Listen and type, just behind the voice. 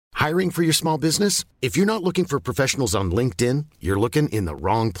Hiring for your small business? If you're not looking for professionals on LinkedIn, you're looking in the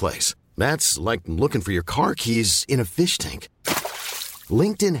wrong place. That's like looking for your car keys in a fish tank.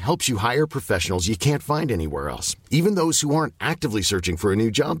 LinkedIn helps you hire professionals you can't find anywhere else, even those who aren't actively searching for a new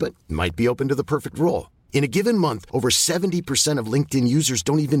job but might be open to the perfect role. In a given month, over 70% of LinkedIn users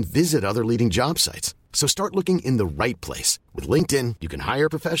don't even visit other leading job sites. So start looking in the right place. With LinkedIn, you can hire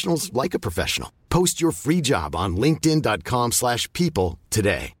professionals like a professional. Post your free job on linkedin.com/people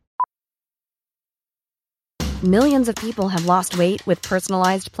today. Millions of people have lost weight with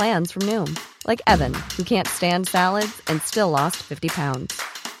personalized plans from Noom. Like Evan, who can't stand salads and still lost 50 pounds.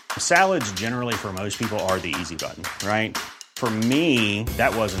 Salads generally for most people are the easy button, right? For me,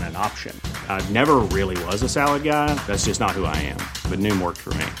 that wasn't an option. I never really was a salad guy. That's just not who I am. But Noom worked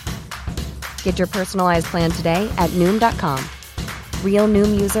for me. Get your personalized plan today at Noom.com. Real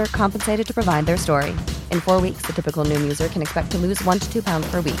Noom user compensated to provide their story. In 4 weeks, the typical Noom user can expect to lose 1 to 2 pounds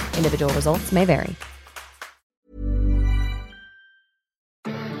per week. Individual results may vary.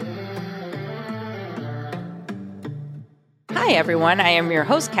 Hi, everyone. I am your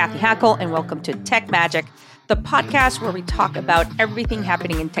host, Kathy Hackle, and welcome to Tech Magic, the podcast where we talk about everything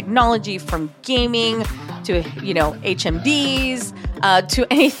happening in technology, from gaming to, HMDs, to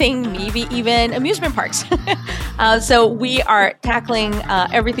anything, maybe even amusement parks. So we are tackling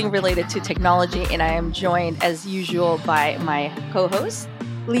everything related to technology, and I am joined, as usual, by my co-host,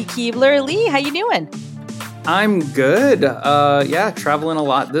 Lee Keebler. Lee, how you doing? I'm good. Traveling a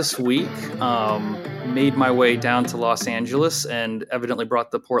lot this week. Made my way down to Los Angeles and evidently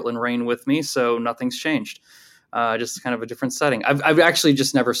brought the Portland rain with me, so nothing's changed. Just kind of a different setting. I've actually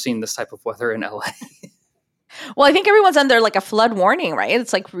just never seen this type of weather in LA. Well, I think everyone's under like a flood warning, right?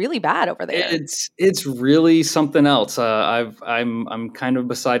 It's like really bad over there. It's really something else. I'm kind of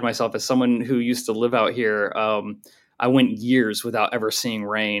beside myself as someone who used to live out here. I went years without ever seeing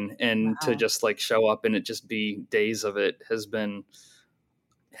rain, and to just like show up and it just be days of it has been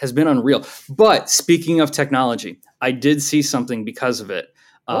unreal. But speaking of technology, I did see something because of it.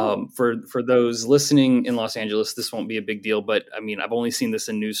 For those listening in Los Angeles, this won't be a big deal, but I mean, I've only seen this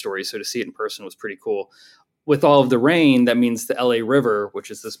in news stories, so to see it in person was pretty cool. With all of the rain, that means the LA River,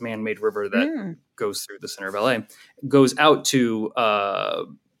 which is this man-made river that goes through the center of LA, goes out to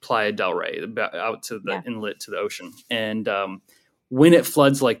Playa del Rey, out to the inlet to the ocean. And when it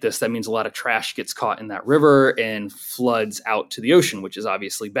floods like this, that means a lot of trash gets caught in that river and floods out to the ocean, which is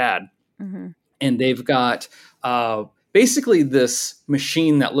obviously bad. Mm-hmm. And they've got basically this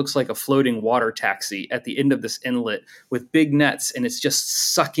machine that looks like a floating water taxi at the end of this inlet with big nets, and it's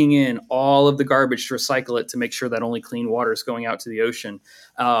just sucking in all of the garbage to recycle it to make sure that only clean water is going out to the ocean.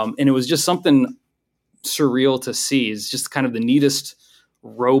 And it was just something surreal to see. It's just kind of the neatest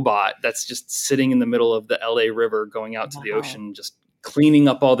robot that's just sitting in the middle of the LA River going out to the ocean, just cleaning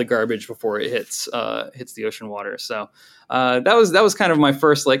up all the garbage before it hits the ocean water. So that was kind of my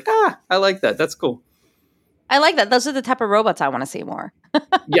first I like that. That's cool. I like that. Those are the type of robots I want to see more.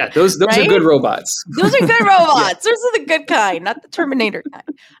 Yeah, those right? are good robots. Those are good robots. Those are the good kind, not the Terminator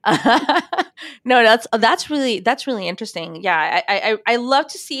kind. No, that's really interesting. Yeah, I love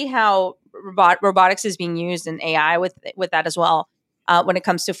to see how robotics is being used in AI with that as well. When it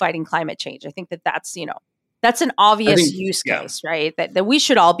comes to fighting climate change, I think that's an obvious use case, right? That we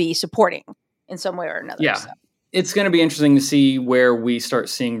should all be supporting in some way or another. Yeah, it's going to be interesting to see where we start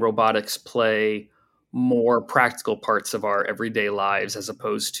seeing robotics play more practical parts of our everyday lives, as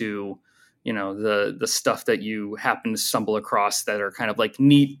opposed to the stuff that you happen to stumble across that are kind of like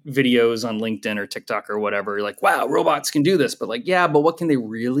neat videos on LinkedIn or TikTok or whatever. You're like, wow, robots can do this, but but what can they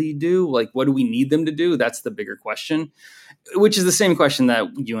really do? Like, what do we need them to do? That's the bigger question, which is the same question that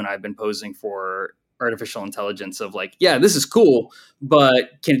you and I have been posing for artificial intelligence of this is cool,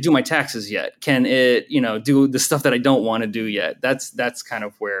 but can it do my taxes yet? Can it, do the stuff that I don't want to do yet? That's kind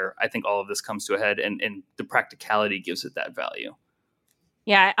of where I think all of this comes to a head, and the practicality gives it that value.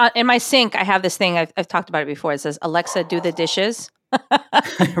 Yeah. In my sink, I have this thing. I've talked about it before. It says, Alexa, do the dishes.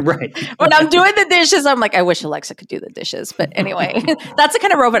 Right. When I'm doing the dishes, I'm like, I wish Alexa could do the dishes. But anyway, that's the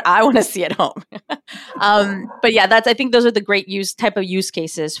kind of robot I want to see at home. But yeah, I think those are the great type of use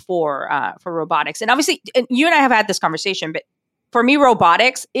cases for robotics. And obviously, you and I have had this conversation, but for me,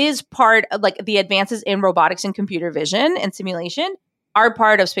 robotics is part of the advances in robotics and computer vision and simulation are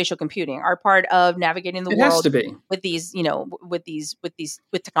part of spatial computing, are part of navigating the world with these,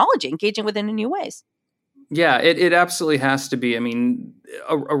 with technology, engaging with it in new ways. Yeah, it absolutely has to be. I mean,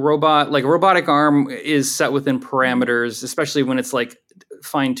 a robot, like a robotic arm, is set within parameters, especially when it's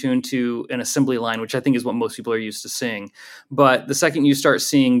fine-tuned to an assembly line, which I think is what most people are used to seeing. But the second you start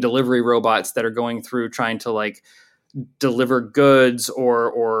seeing delivery robots that are going through trying to deliver goods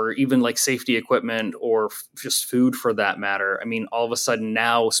or even like safety equipment or just food for that matter. I mean, all of a sudden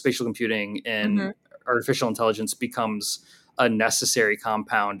now spatial computing and artificial intelligence becomes a necessary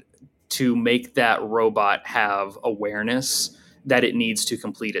compound to make that robot have awareness that it needs to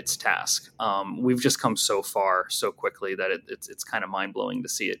complete its task. We've just come so far so quickly that it's kind of mind blowing to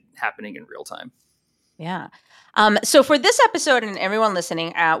see it happening in real time. Yeah. So for this episode and everyone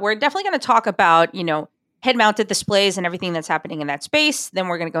listening, we're definitely going to talk about, head-mounted displays and everything that's happening in that space. Then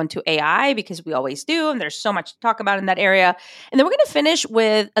we're going to go into AI because we always do, and there's so much to talk about in that area. And then we're going to finish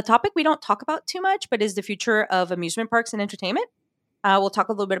with a topic we don't talk about too much, but is the future of amusement parks and entertainment. We'll talk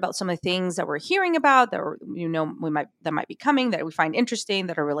a little bit about some of the things that we're hearing about that that might be coming that we find interesting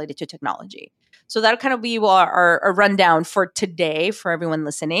that are related to technology. So that'll kind of be our rundown for today for everyone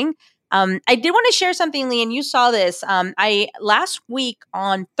listening. I did want to share something, Lee, and you saw this. I last week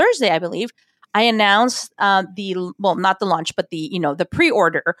on Thursday, I believe, I announced not the launch, but the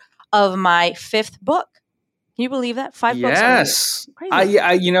pre-order of my 5th book. Can you believe that? 5 books. Yes.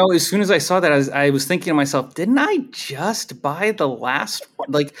 I as soon as I saw that, I was thinking to myself, didn't I just buy the last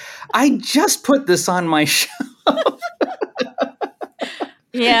one? Like, I just put this on my shelf.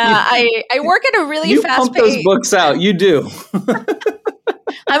 Yeah, I work at a really fast pace. You pump those books out. You do.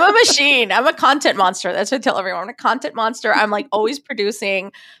 I'm a machine. I'm a content monster. That's what I tell everyone. I'm a content monster. I'm like always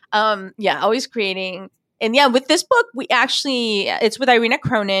producing. Always creating. And yeah, with this book, it's with Irina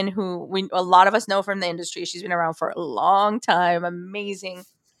Cronin, who a lot of us know from the industry. She's been around for a long time. Amazing.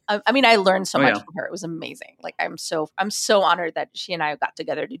 I learned so much from her. It was amazing. Like I'm so honored that she and I got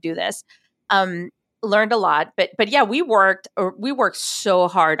together to do this. Learned a lot, but yeah, we worked so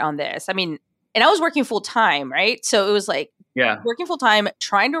hard on this. I mean, and I was working full time, right? So it was like, working full time,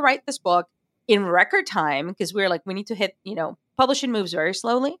 trying to write this book in record time because we were like, we need to hit, publishing moves very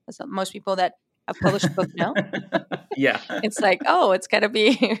slowly. As most people that have published a book know. Yeah. It's like, it's got to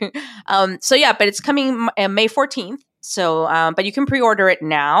be. But it's coming May 14th. So, but you can pre-order it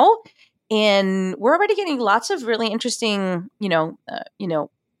now. And we're already getting lots of really interesting,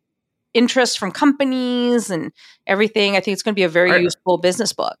 interest from companies and everything. I think it's going to be a very useful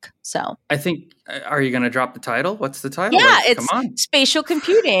business book. So I think, are you going to drop the title? What's the title? Yeah, it's Spatial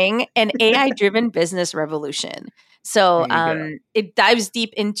Computing and AI-Driven Business Revolution. So it dives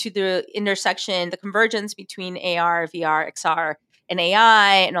deep into the intersection, the convergence between AR, VR, XR, and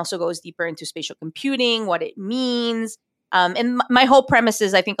AI, and also goes deeper into spatial computing, what it means. And my whole premise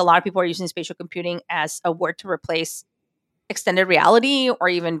is I think a lot of people are using spatial computing as a word to replace extended reality or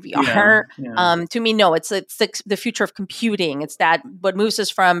even VR. To me, no, it's the future of computing. It's that what moves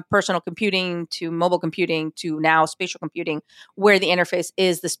us from personal computing to mobile computing to now spatial computing, where the interface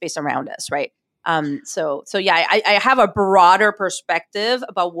is the space around us, right? I have a broader perspective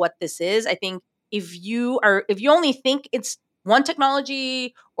about what this is. I think if you only think it's one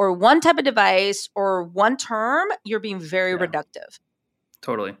technology or one type of device or one term, you're being very reductive.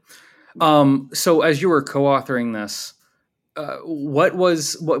 Totally. So as you were co-authoring this,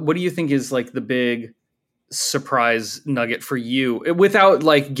 what do you think is like the big surprise nugget for you without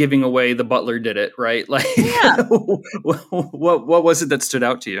like giving away the butler did it, right? Like, what was it that stood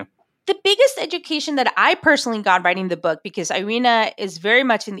out to you? The biggest education that I personally got writing the book, because Irina is very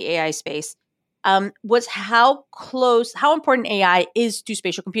much in the AI space, was how important AI is to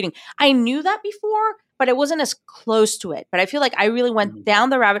spatial computing. I knew that before, but I wasn't as close to it. But I feel like I really went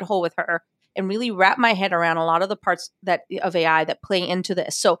down the rabbit hole with her and really wrap my head around a lot of the parts of AI that play into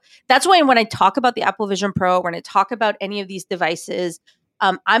this. So that's why when I talk about the Apple Vision Pro, when I talk about any of these devices,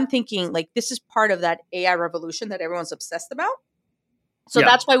 I'm thinking like this is part of that AI revolution that everyone's obsessed about. So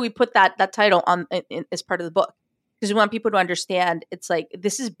that's why we put that title on as part of the book, because we want people to understand it's like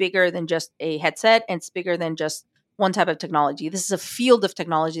this is bigger than just a headset, and it's bigger than just one type of technology. This is a field of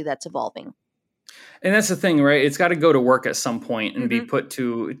technology that's evolving. And that's the thing, right? It's got to go to work at some point and be put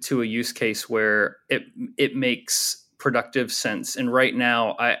to a use case where it makes productive sense. And right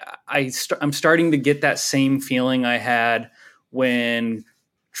now, I'm starting to get that same feeling I had when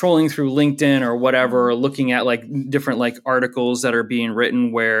trolling through LinkedIn or whatever, looking at like different like articles that are being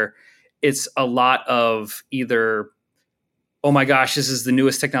written where it's a lot of either, oh my gosh, this is the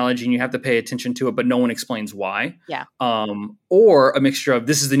newest technology and you have to pay attention to it, but no one explains why. Yeah. Or a mixture of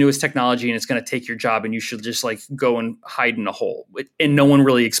this is the newest technology and it's going to take your job and you should just like go and hide in a hole, and no one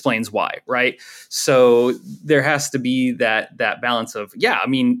really explains why. Right. So there has to be that balance of, I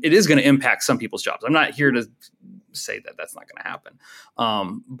mean, it is going to impact some people's jobs. I'm not here to say that that's not going to happen.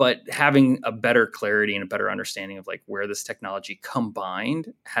 But having a better clarity and a better understanding of like where this technology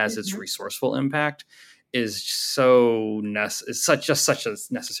combined has its resourceful impact is such a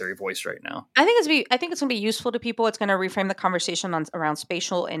necessary voice right now. I think it's going to be useful to people. It's going to reframe the conversation around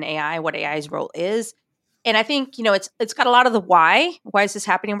spatial and AI, what AI's role is. And I think, it's got a lot of the why. Why is this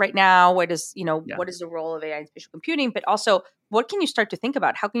happening right now? What is the role of AI in spatial computing? But also, what can you start to think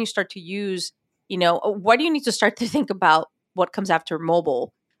about? How can you start to use, what do you need to start to think about what comes after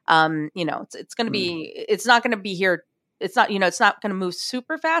mobile? It's going to be, it's not going to be here. It's not, it's not going to move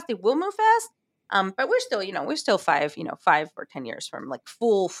super fast. It will move fast. But we're still 5 or 10 years from like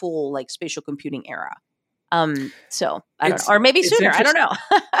full like spatial computing era. So I don't know, or maybe sooner. I don't know.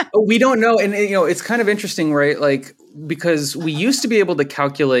 We don't know. And it's kind of interesting, right? Like, because we used to be able to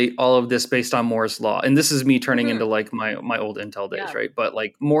calculate all of this based on Moore's law. And this is me turning into like my old Intel days, right? But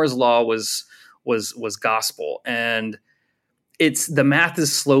like Moore's law was gospel, and the math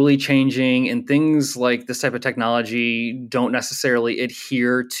is slowly changing, and things like this type of technology don't necessarily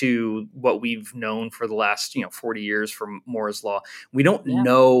adhere to what we've known for the last, 40 years from Moore's law. We don't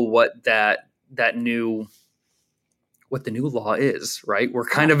know what what the new law is, right? We're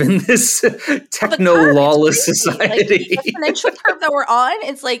kind of in this techno-lawless society. Like, the exponential curve that we're on,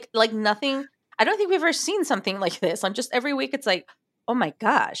 it's like nothing. I don't think we've ever seen something like this. I'm just, every week it's like, oh my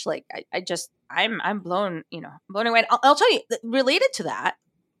gosh, like I'm blown away. I'll tell you, related to that,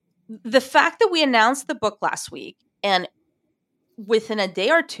 the fact that we announced the book last week, and within a day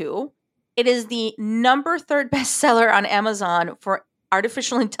or two, it is the number 3 bestseller on Amazon for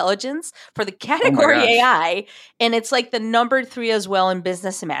artificial intelligence, for the category AI, and it's like the number 3 as well in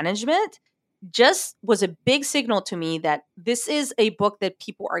business management, just was a big signal to me that this is a book that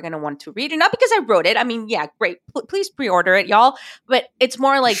people are going to want to read. And not because I wrote it. I mean, yeah, great. Please pre-order it, y'all. But it's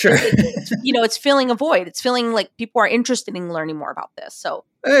more like, it's filling a void. It's feeling like people are interested in learning more about this. So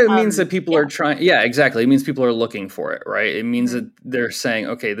it means that people are trying. Yeah, exactly. It means people are looking for it, right? It means that they're saying,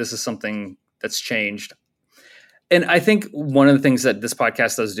 okay, this is something that's changed. And I think one of the things that this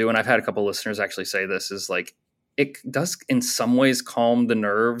podcast does do, and I've had a couple of listeners actually say this, is like, it does in some ways calm the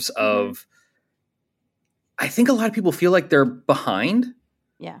nerves of, I think a lot of people feel like they're behind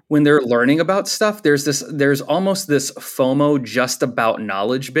when they're learning about stuff. There's almost this FOMO just about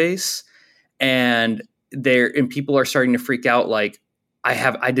knowledge base, and people are starting to freak out. Like,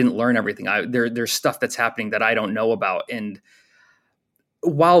 I didn't learn everything. There's stuff that's happening that I don't know about. And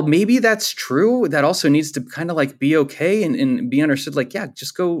while maybe that's true, that also needs to kind of like be okay and be understood. Like, yeah,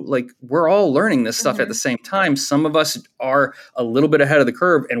 just go, like, we're all learning this stuff at the same time. Some of us are a little bit ahead of the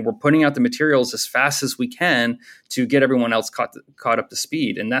curve, and we're putting out the materials as fast as we can to get everyone else caught up to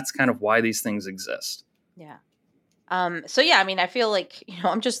speed. And that's kind of why these things exist. Yeah. So yeah, I mean, I feel like,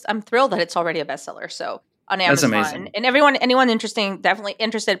 I'm thrilled that it's already a bestseller. So on Amazon. That's amazing. And anyone definitely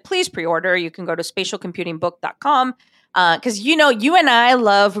interested, please pre-order. You can go to spatialcomputingbook.com. Because you and I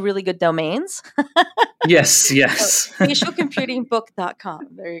love really good domains. Yes. So, spatialcomputingbook.com.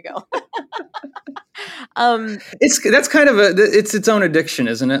 There you go. That's kind of it's its own addiction,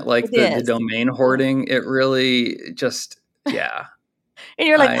 isn't it? Like the domain hoarding. It really just And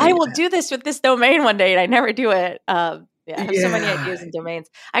you're like, I will do this with this domain one day, and I never do it. I have so many ideas and domains.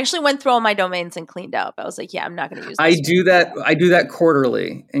 I actually went through all my domains and cleaned up. I was like, I'm not going to use this. I do that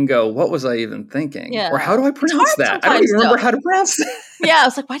quarterly and go, what was I even thinking? Yeah. Or how do I pronounce that? I don't even remember how to pronounce that. Yeah. I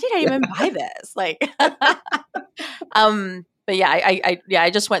was like, why did I even buy this? Like, but I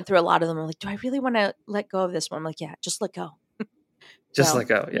just went through a lot of them. I'm like, do I really want to let go of this one? I'm like, just let go. Let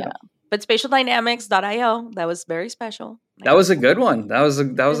go. Yeah. But spatialdynamics.io, that was very special. That was a good one. That was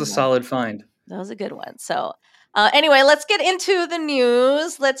a solid find. That was a good one. So anyway, let's get into the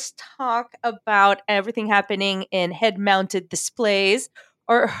news. Let's talk about everything happening in head-mounted displays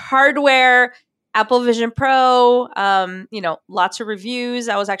or hardware. Apple Vision Pro, lots of reviews.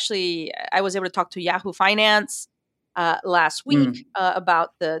 I was able to talk to Yahoo Finance last week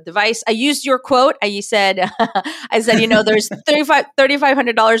about the device. I used your quote. I said, there's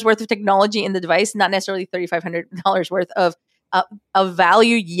 $3,500 worth of technology in the device, not necessarily $3,500 worth of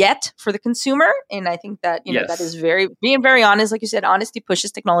value yet for the consumer. And I think that, that is being very honest. Like you said, honesty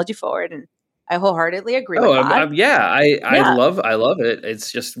pushes technology forward. And I wholeheartedly agree with that. I love it.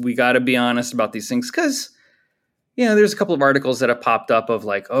 It's just, we got to be honest about these things because, there's a couple of articles that have popped up of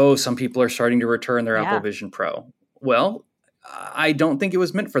like, some people are starting to return their Apple Vision Pro. Well, I don't think it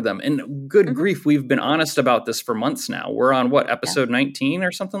was meant for them. And good grief, we've been honest about this for months now. We're on episode 19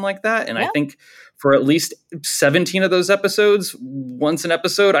 or something like that. And I think for at least 17 of those episodes, once an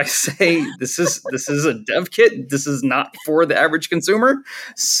episode, I say, this is a dev kit. This is not for the average consumer.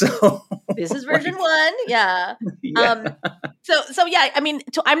 So this is version 1. Yeah. I mean,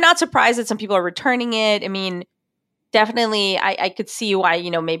 I'm not surprised that some people are returning it. I mean, definitely, I could see why,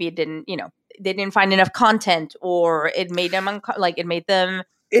 maybe it didn't, they didn't find enough content, or it made them it made them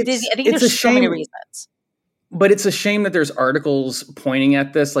dizzy. I think it's there's a so many shame. reasons. But it's a shame that there's articles pointing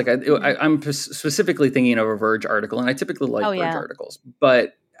at this. Like I'm specifically thinking of a Verge article, and I typically like Verge articles,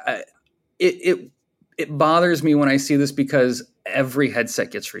 but it bothers me when I see this because every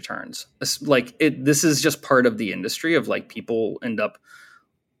headset gets returns. This is just part of the industry of like people end up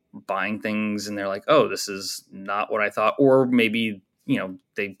buying things and they're like, oh, this is not what I thought, or maybe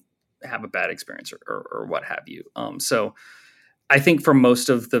they have a bad experience or what have you. So I think for most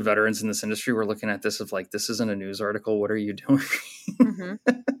of the veterans in this industry, we're looking at this of like, this isn't a news article. What are you doing?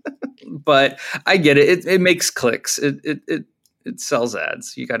 But I get it. It makes clicks. It sells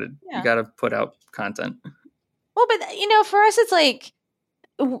ads. You gotta put out content. Well, but for us, it's like,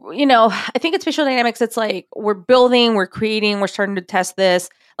 I think at Spatial Dynamics, it's like we're building, we're creating, we're starting to test this.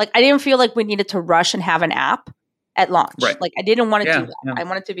 Like, I didn't feel like we needed to rush and have an app at launch. Right. Like, I didn't want to do that. Yeah. I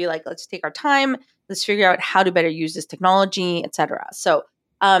wanted to be like, let's take our time, let's figure out how to better use this technology, etc. So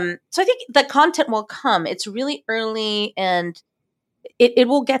I think the content will come. It's really early, and it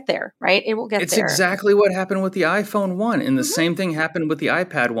will get there, right? It will get there. It's exactly what happened with the iPhone 1, and the same thing happened with the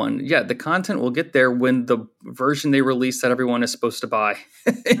iPad 1. Yeah, the content will get there when the version they release that everyone is supposed to buy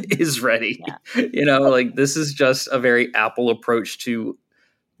is ready. Yeah. Like, this is just a very Apple approach to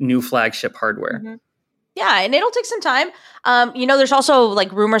new flagship hardware. Yeah, and it'll take some time. There's also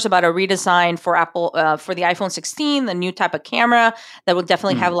like rumors about a redesign for Apple for the iPhone 16, the new type of camera that will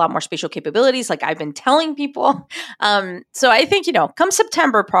definitely have a lot more spatial capabilities, like I've been telling people. So I think, come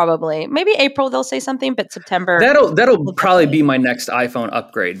September, probably, maybe April, they'll say something, but September. That'll probably be my next iPhone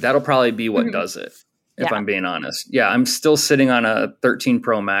upgrade. That'll probably be what does it. If I'm being honest. Yeah, I'm still sitting on a 13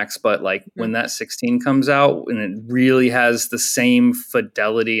 Pro Max, but like when that 16 comes out and it really has the same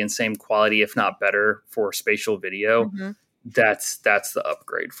fidelity and same quality, if not better, for spatial video, that's the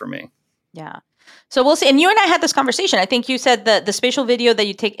upgrade for me. Yeah. So we'll see. And you and I had this conversation. I think you said that the spatial video that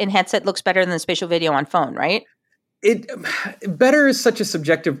you take in headset looks better than the spatial video on phone, right? Better is such a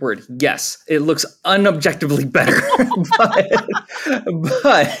subjective word. Yes, it looks unobjectively better,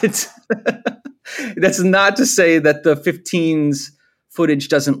 but that's not to say that the 15's footage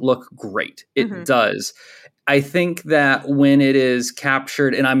doesn't look great. It does. I think that when it is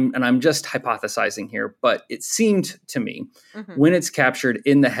captured, and I'm just hypothesizing here, but it seemed to me when it's captured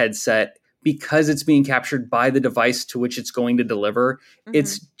in the headset, because it's being captured by the device to which it's going to deliver,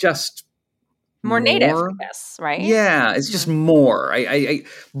 it's just more native, I guess, right? Yeah, it's just more.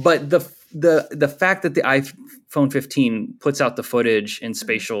 But the fact that the iPhone 15 puts out the footage in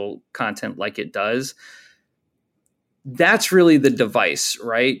spatial content like it does, that's really the device,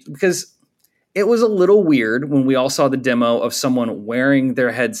 right? Because it was a little weird when we all saw the demo of someone wearing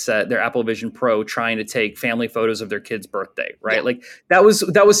their headset, their Apple Vision Pro, trying to take family photos of their kid's birthday, right? Yeah. Like that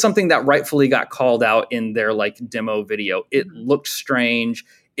was something that rightfully got called out in their like demo video. It looked strange.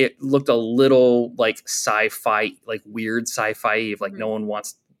 It looked a little like sci-fi, like weird sci-fi, like no one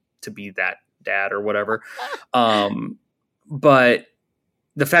wants to be that dad or whatever. But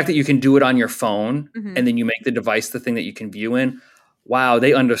the fact that you can do it on your phone and then you make the device the thing that you can view in, wow,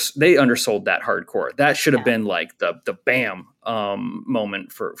 they undersold that hardcore. That should have been like the bam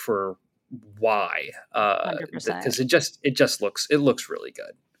moment for why, because it just looks really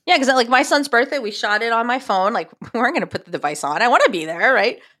good. Yeah, because like my son's birthday, we shot it on my phone. Like, we weren't going to put the device on. I want to be there,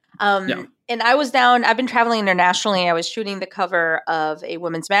 right? And I was down. I've been traveling internationally. I was shooting the cover of a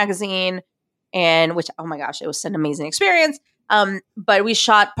women's magazine, and which, oh my gosh, it was an amazing experience. But we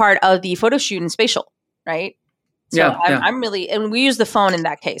shot part of the photo shoot in Spatial, right? So I'm really, and we used the phone in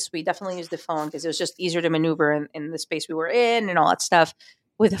that case. We definitely used the phone because it was just easier to maneuver in the space we were in and all that stuff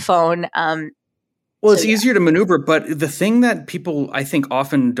with the phone. Well, it's easier to maneuver, but the thing that people, I think,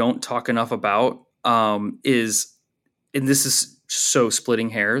 often don't talk enough about is, and this is so splitting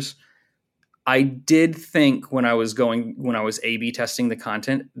hairs, I did think when I was A/B testing the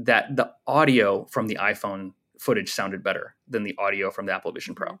content that the audio from the iPhone footage sounded better than the audio from the Apple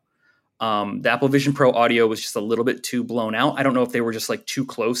Vision Pro. The Apple Vision Pro audio was just a little bit too blown out. I don't know if they were just like too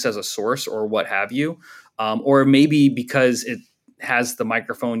close as a source or what have you, or maybe because it has the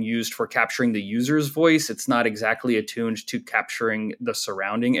microphone used for capturing the user's voice, it's not exactly attuned to capturing the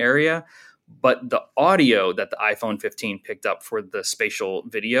surrounding area. But the audio that the iPhone 15 picked up for the spatial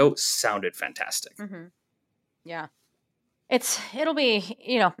video sounded fantastic. Yeah. It'll be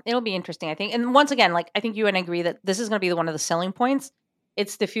interesting, I think. And once again, like, I think you and I agree that this is going to be one of the selling points.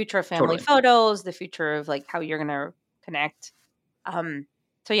 It's the future of family photos, the future of like how you're going to connect.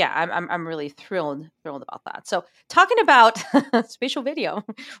 So yeah, I'm really thrilled about that. So talking about spatial video,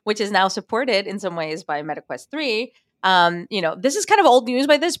 which is now supported in some ways by MetaQuest 3, This is kind of old news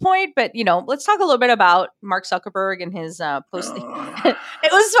by this point, but let's talk a little bit about Mark Zuckerberg and his posting.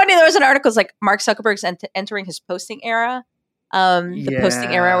 It was funny. There was an article, it's like Mark Zuckerberg's entering his posting era, the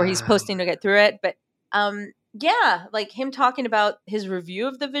posting era where he's posting to get through it. But like him talking about his review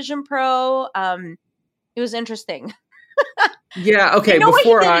of the Vision Pro. It was interesting. Yeah. Okay.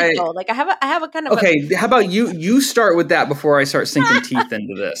 Before I have a kind of how about you start with that before I start sinking teeth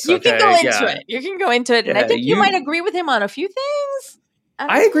into this? You can go into it. You can go into it, and I think you might agree with him on a few things.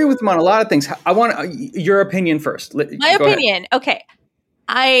 I agree with him on a lot of things. I want your opinion first. My opinion. Okay.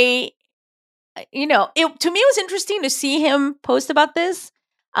 To me, it was interesting to see him post about this,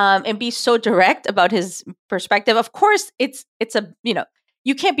 and be so direct about his perspective. Of course, it's a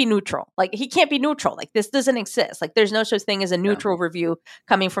you can't be neutral. Like, he can't be neutral. Like, this doesn't exist. Like, there's no such thing as a neutral review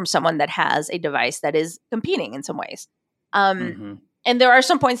coming from someone that has a device that is competing in some ways. And there are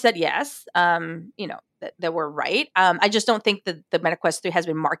some points that, yes, that were right. I just don't think that the Meta Quest 3 has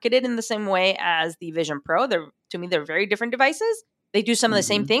been marketed in the same way as the Vision Pro. To me, they're very different devices. They do some of the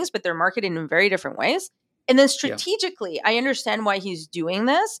same things, but they're marketed in very different ways. And then strategically, I understand why he's doing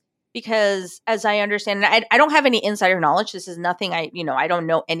this. Because as I understand, and I don't have any insider knowledge. This is nothing I don't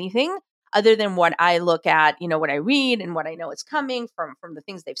know anything other than what I look at, what I read and what I know is coming from the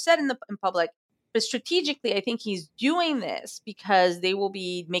things they've said in public. But strategically, I think he's doing this because they will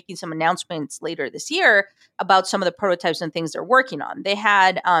be making some announcements later this year about some of the prototypes and things they're working on. They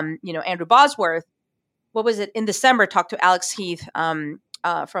had, Andrew Bosworth, what was it, in December, talked to Alex Heath from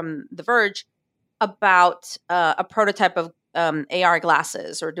The Verge about a prototype of AR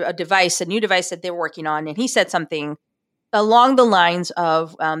glasses or a new device that they're working on. And he said something along the lines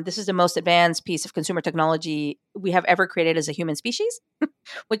of, this is the most advanced piece of consumer technology we have ever created as a human species,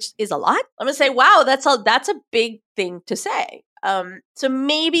 which is a lot. I'm going to say, wow, that's a big thing to say. So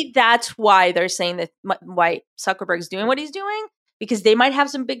maybe that's why they're saying that, why Zuckerberg's doing what he's doing, because they might have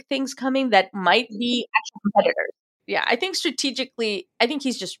some big things coming that might be actual competitors. Yeah, I think strategically, I think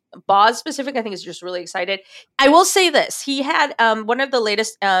he's just Boz specific. I think he's just really excited. I will say this. He had one of the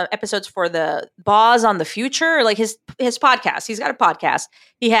latest episodes for the Boz on the Future, like his podcast. He's got a podcast.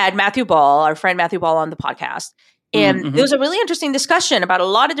 He had Matthew Ball, our friend Matthew Ball, on the podcast. And it was a really interesting discussion about a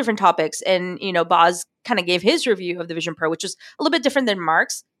lot of different topics. And, Boz kind of gave his review of the Vision Pro, which was a little bit different than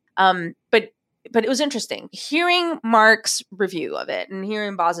Mark's. But it was interesting. Hearing Mark's review of it and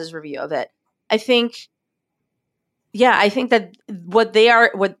hearing Boz's review of it, I think that what they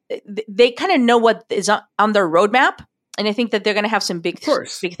kind of know what is on their roadmap. And I think that they're going to have some big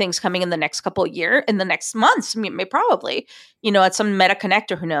things coming in the next couple of years, in the next months, probably, at some Meta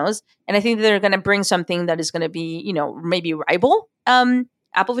connector, who knows? And I think that they're going to bring something that is going to be, maybe rival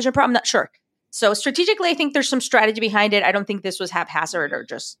Apple Vision Pro. I'm not sure. So strategically, I think there's some strategy behind it. I don't think this was haphazard or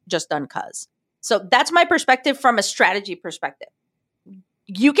just done cause. So that's my perspective from a strategy perspective.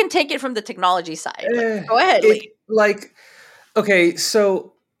 You can take it from the technology side. Go ahead.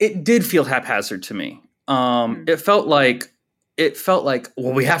 So it did feel haphazard to me. It felt like,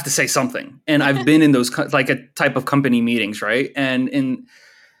 well, we have to say something. And I've been in those like a type of company meetings, right? And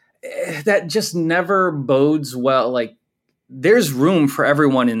that just never bodes well. Like, there's room for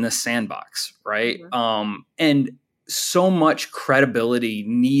everyone in this sandbox, right? And so much credibility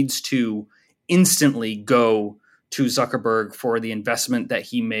needs to instantly go to Zuckerberg for the investment that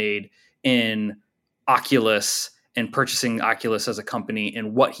he made in Oculus and purchasing Oculus as a company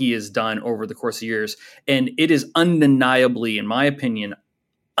and what he has done over the course of years. And it is undeniably, in my opinion,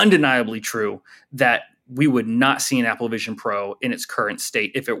 true that we would not see an Apple Vision Pro in its current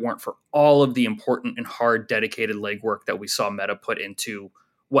state if it weren't for all of the important and hard dedicated legwork that we saw Meta put into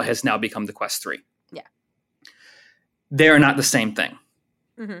what has now become the Quest 3. Yeah. They are not the same thing.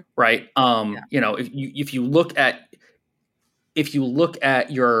 Right. If you look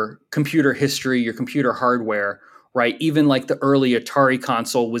at your computer history, your computer hardware, right? Even like the early Atari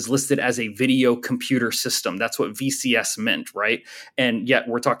console was listed as a video computer system. That's what VCS meant, right? And yet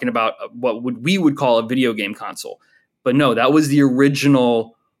we're talking about what we would call a video game console. But no, that was the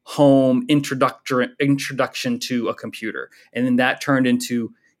original home introduction to a computer. And then that turned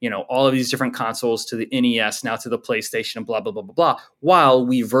into, all of these different consoles, to the NES, now to the PlayStation, and blah, blah, blah, blah, blah. While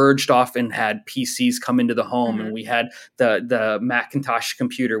we verged off and had PCs come into the home, and we had the Macintosh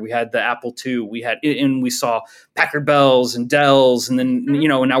computer, we had the Apple II, and we saw Packard Bells and Dells, and then,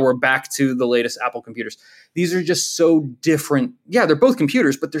 and now we're back to the latest Apple computers. These are just so different. Yeah, they're both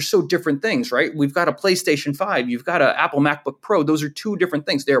computers, but they're so different things, right? We've got a PlayStation 5, you've got an Apple MacBook Pro. Those are two different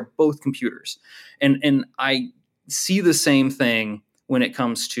things. They're both computers. And I see the same thing when it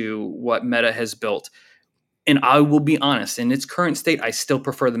comes to what Meta has built. And I will be honest, in its current state, I still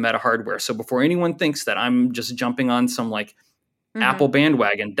prefer the Meta hardware. So before anyone thinks that I'm just jumping on some like Apple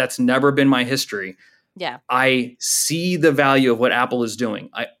bandwagon, that's never been my history. Yeah. I see the value of what Apple is doing.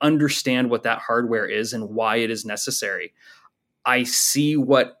 I understand what that hardware is and why it is necessary. I see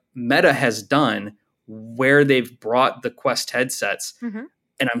what Meta has done, where they've brought the Quest headsets,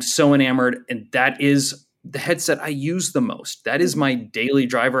 and I'm so enamored. And that is the headset I use the most. That is my daily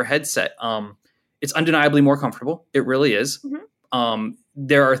driver headset. It's undeniably more comfortable. It really is.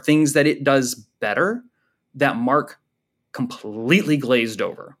 There are things that it does better that Mark completely glazed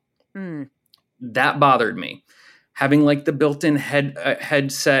over. That bothered me. Having like the built-in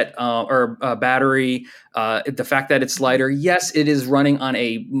headset or battery, the fact that it's lighter. Yes, it is running on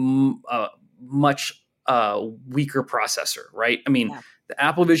a much weaker processor, right? I mean, the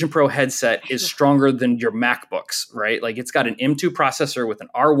Apple Vision Pro headset is stronger than your MacBooks, right? Like it's got an M2 processor with an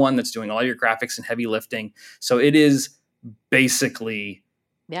R1 that's doing all your graphics and heavy lifting. So it is basically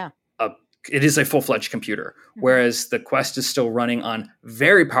it is a full-fledged computer, whereas the Quest is still running on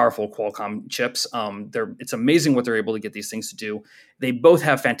very powerful Qualcomm chips. It's amazing what they're able to get these things to do. They both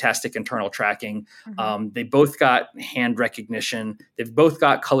have fantastic internal tracking. They both got hand recognition. They've both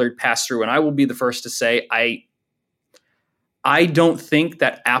got colored pass-through. And I will be the first to say, I don't think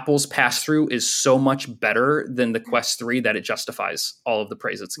that Apple's pass-through is so much better than the Quest 3 that it justifies all of the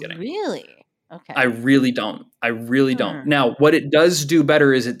praise it's getting. Really? Okay. I really don't. Now, what it does do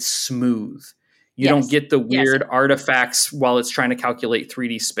better is it's smooth. You don't get the weird artifacts while it's trying to calculate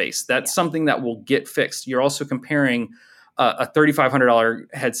 3D space. That's something that will get fixed. You're also comparing a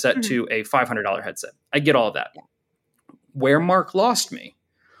 $3,500 headset to a $500 headset. I get all of that. Yeah. Where Mark lost me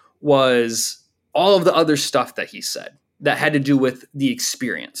was all of the other stuff that he said that had to do with the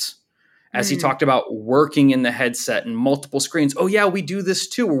experience. As he talked about working in the headset and multiple screens. Oh, yeah, we do this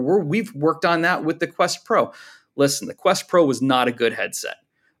too. We've worked on that with the Quest Pro. Listen, the Quest Pro was not a good headset.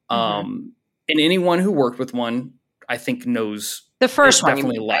 And anyone who worked with one, I think, knows the first one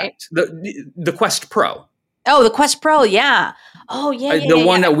definitely lacked. Right? The Quest Pro. Oh, the Quest Pro, yeah. Oh, yeah. The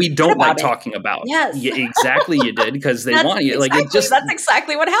one that we don't like talking about. Yes. Yeah, exactly, you did, because they want you. Like it just. That's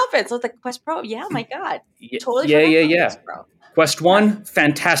exactly what happens with the Quest Pro. Yeah, my God. Totally. Yeah. Quest Pro. Quest 1,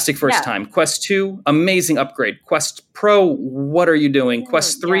 fantastic first time. Quest 2, amazing upgrade. Quest Pro, what are you doing?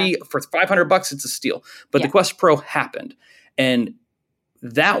 Quest 3, for $500, it's a steal. But the Quest Pro happened. And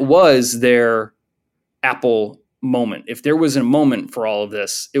that was their Apple moment. If there was a moment for all of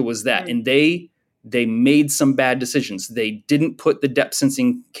this, it was that. And they made some bad decisions. They didn't put the depth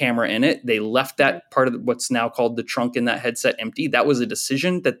sensing camera in it. They left that part of what's now called the trunk in that headset empty. That was a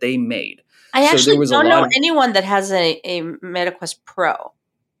decision that they made. I actually don't know anyone that has a MetaQuest Pro.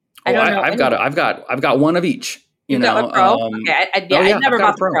 I don't know. I've got one of each. You know, got a Pro. Okay, I never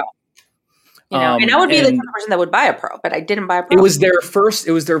bought the Pro. You know, and I would be the type of person that would buy a Pro, but I didn't buy a Pro. It was their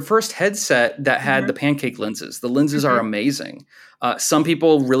first headset that had the pancake lenses. The lenses are amazing. Some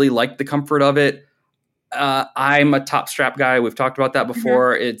people really like the comfort of it. I'm a top strap guy. We've talked about that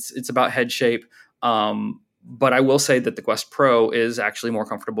before. It's about head shape. But I will say that the Quest Pro is actually more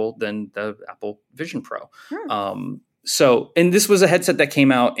comfortable than the Apple Vision Pro. And this was a headset that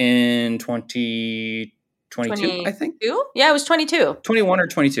came out in 2022, I think. Yeah, it was 22. 21 or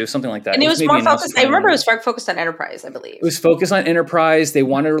 22, something like that. And it was more focused. I remember it was focused on enterprise, I believe. It was focused on enterprise. They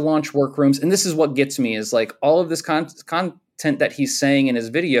wanted to launch workrooms. And this is what gets me is like all of this content that he's saying in his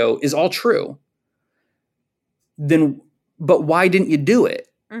video is all true. But why didn't you do it?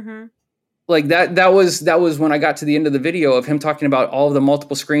 Like that was when I got to the end of the video of him talking about all of the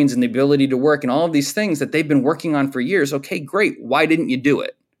multiple screens and the ability to work and all of these things that they've been working on for years. Okay, great. Why didn't you do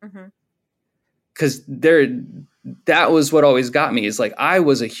it? Because that was what always got me is like, I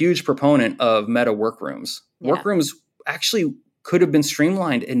was a huge proponent of Meta workrooms. Workrooms actually could have been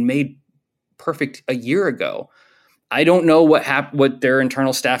streamlined and made perfect a year ago. I don't know what their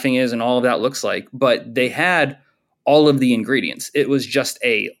internal staffing is and all of that looks like, but they had all of the ingredients. It was just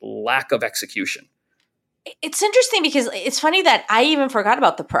a lack of execution. It's interesting because it's funny that I even forgot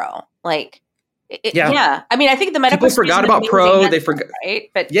about the Pro. Like, I mean, I think the Meta people forgot about Pro. They forgot,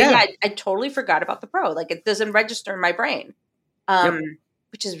 right? But I totally forgot about the Pro. Like, it doesn't register in my brain,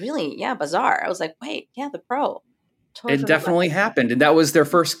 which is really bizarre. I was like, wait, the Pro. Totally it definitely happened, and that was their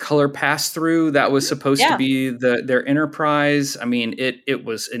first color pass through. That was supposed to be their enterprise. I mean, it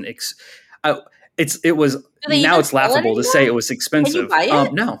was it was now it's laughable to say it was expensive. Can you buy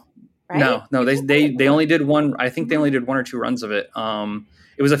it? No. They only did one. I think they only did one or two runs of it.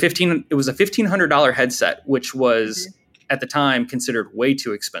 It was a $1,500 headset, which was at the time considered way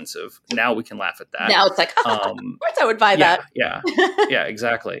too expensive. Now we can laugh at that. Now it's like, of course I would buy that. Yeah,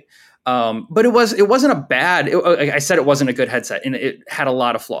 exactly. But it wasn't a bad. I said it wasn't a good headset, and it had a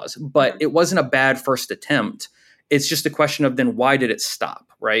lot of flaws. But it wasn't a bad first attempt. It's just a question of then why did it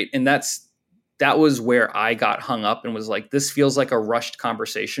stop, right? And that was where I got hung up and was like, this feels like a rushed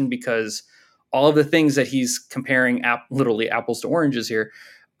conversation because all of the things that he's comparing literally apples to oranges here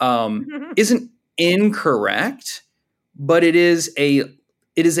isn't incorrect, but it is a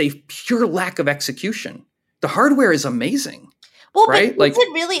pure lack of execution. The hardware is amazing. Well, right? But is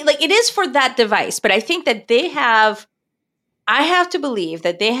it really, like, it is for that device, but I think that I have to believe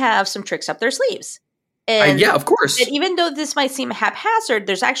that they have some tricks up their sleeves. And yeah, of course. that even though this might seem haphazard,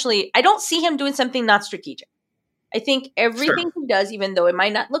 I don't see him doing something not strategic. I think everything he does, even though it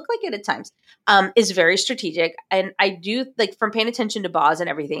might not look like it at times, is very strategic. And I do, like, from paying attention to Boz and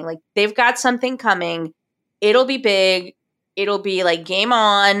everything, like, they've got something coming. It'll be big. It'll be like game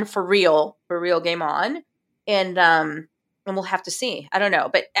on for real game on. And we'll have to see. I don't know.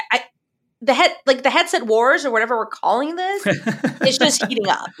 But the headset wars or whatever we're calling this, it's just heating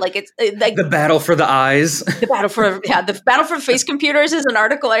up. Like it's like the battle for the eyes. The battle for face computers is an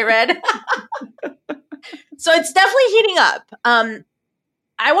article I read. So it's definitely heating up.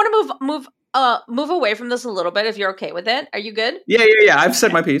 I want to move away from this a little bit if you're okay with it. Are you good? Yeah. I've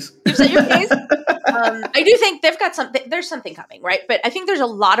said my piece. You've said your piece? I do think they've got there's something coming, right? But I think there's a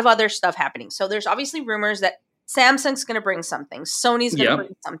lot of other stuff happening. So there's obviously rumors that Samsung's going to bring something. Sony's going to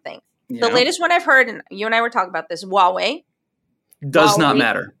bring something. The latest one I've heard, and you and I were talking about this, Huawei. Does not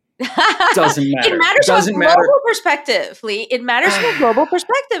matter. Doesn't matter. It matters from a global perspective, Lee. It matters from a global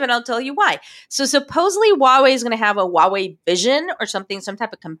perspective, and I'll tell you why. So supposedly Huawei is going to have a Huawei Vision or something, some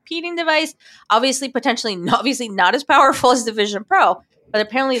type of competing device. Obviously not as powerful as the Vision Pro, but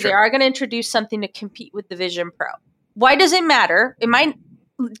apparently they are going to introduce something to compete with the Vision Pro. Why does it matter? It might.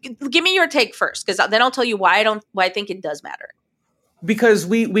 Give me your take first, because then I'll tell you why I think it does matter. Because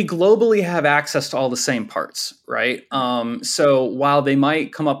we globally have access to all the same parts, right? So while they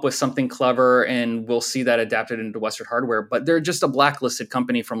might come up with something clever and we'll see that adapted into Western hardware, but they're just a blacklisted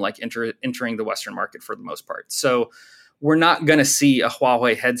company from like entering the Western market for the most part. So we're not going to see a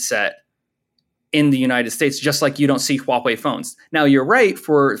Huawei headset in the United States, just like you don't see Huawei phones. Now, you're right,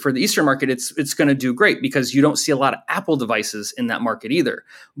 for the Eastern market, it's going to do great because you don't see a lot of Apple devices in that market either.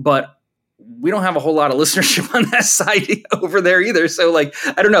 But we don't have a whole lot of listenership on that side over there either. So like,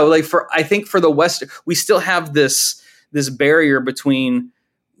 I don't know, like I think for the West, we still have this barrier between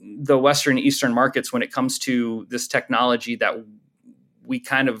the Western and Eastern markets when it comes to this technology that we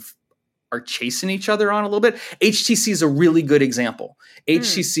kind of are chasing each other on a little bit. HTC is a really good example.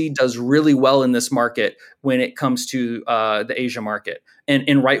 HTC does really well in this market when it comes to the Asia market,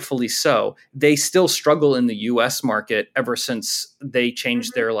 and rightfully so. They still struggle in the US market ever since they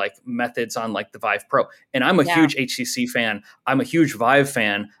changed their like methods on like the Vive Pro. And I'm a huge HTC fan. I'm a huge Vive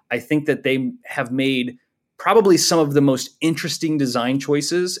fan. I think that they have made probably some of the most interesting design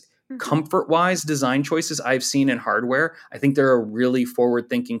choices, comfort-wise design choices I've seen in hardware. I think they're a really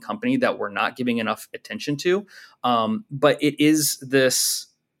forward-thinking company that we're not giving enough attention to. But it is this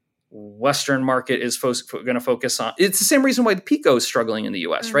Western market is going to focus on. It's the same reason why the Pico is struggling in the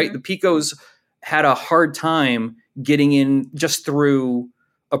US, right? The Picos had a hard time getting in just through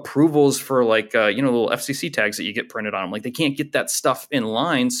approvals for like, little FCC tags that you get printed on them. Like they can't get that stuff in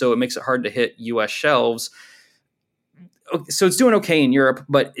line. So it makes it hard to hit US shelves. So it's doing okay in Europe,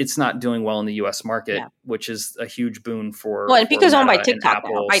 but it's not doing well in the U.S. market, which is a huge boon for. Well, and Pico's owned by TikTok,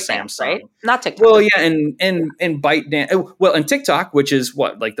 Apple, ByteDance, Samsung, right? Not TikTok. Well, yeah, and ByteDance. Well, and TikTok, which is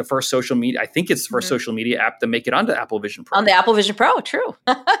what, like the first social media. I think it's the first social media app to make it onto Apple Vision Pro. On the Apple Vision Pro, true.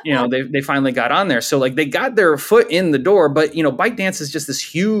 They finally got on there, so like they got their foot in the door. But ByteDance is just this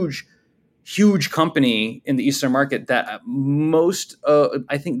huge company in the Eastern market that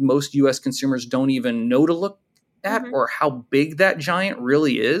I think most U.S. consumers don't even know to look at or how big that giant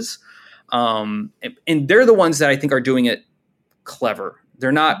really is. And they're the ones that I think are doing it clever.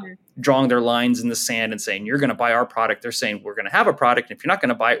 They're not drawing their lines in the sand and saying, you're going to buy our product. They're saying, we're going to have a product. And if you're not going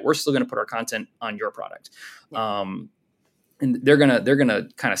to buy it, we're still going to put our content on your product. And they're going to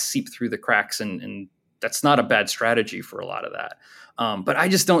kind of seep through the cracks. And that's not a bad strategy for a lot of that. But I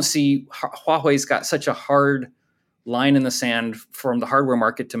just don't see Huawei's got such a hard line in the sand from the hardware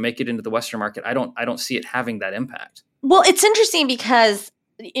market to make it into the Western market. I don't see it having that impact. Well, it's interesting because,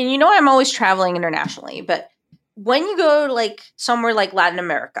 and I'm always traveling internationally, but when you go to like somewhere like Latin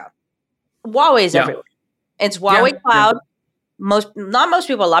America, Huawei is everywhere. It's Huawei Cloud. Not most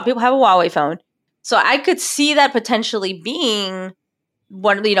people, a lot of people have a Huawei phone. So I could see that potentially being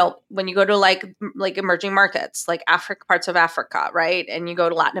one, when you go to like emerging markets, like parts of Africa, right? And you go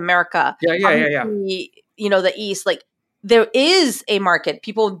to Latin America. Yeah. The East, like there is a market.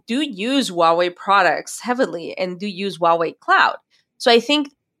 People do use Huawei products heavily and do use Huawei Cloud. So I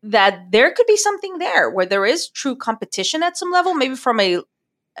think that there could be something there where there is true competition at some level, maybe from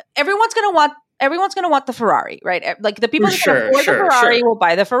everyone's going to want the Ferrari, right? Like the people who can afford the Ferrari will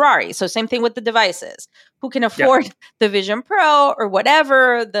buy the Ferrari. So same thing with the devices. Who can afford the Vision Pro or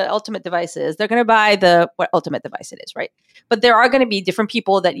whatever the ultimate device is, they're going to buy what ultimate device it is, right? But there are going to be different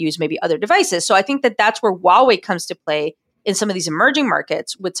people that use maybe other devices. So I think that that's where Huawei comes to play in some of these emerging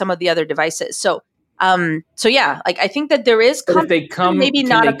markets with some of the other devices. So yeah, like I think that there is, but if they come, maybe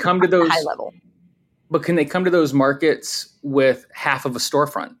not at the high level. But can they come to those markets with half of a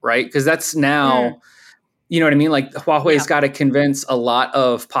storefront, right? Because that's now, you know what I mean? Like Huawei's got to convince a lot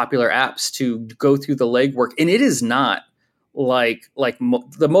of popular apps to go through the legwork. And it is not like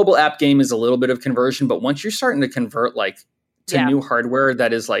the mobile app game is a little bit of conversion. But once you're starting to convert like to new hardware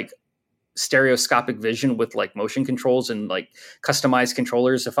that is like stereoscopic vision with like motion controls and like customized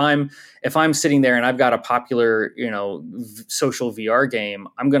controllers. If I'm sitting there and I've got a popular, social VR game,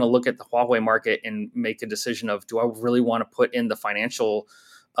 I'm going to look at the Huawei market and make a decision of, do I really want to put in the financial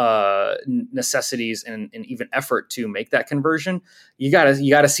necessities and even effort to make that conversion? You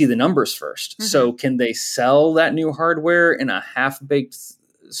gotta see the numbers first. Mm-hmm. So can they sell that new hardware in a half-baked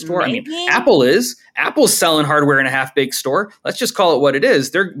store? Maybe. I mean, Apple's selling hardware in a half-baked store. Let's just call it what it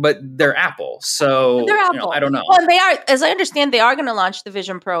is. They're Apple. So they're Apple. I don't know. Well, they are, as I understand, they are going to launch the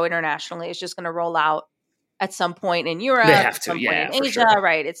Vision Pro internationally. It's just going to roll out at some point in Europe, they have to, some point in Asia,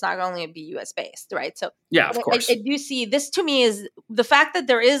 right? It's not going to be US based, right? So of course. I do see this. To me, is the fact that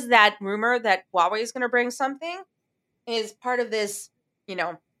there is that rumor that Huawei is going to bring something is part of this.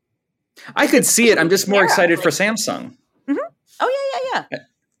 I could see it. I'm just more excited for Samsung. Mm-hmm. Oh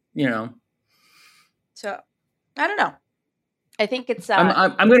yeah. So I don't know. I think it's.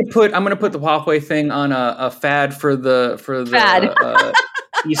 I'm going to put the Huawei thing on a fad for the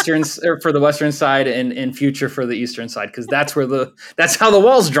eastern or for the western side and future for the eastern side, because that's how the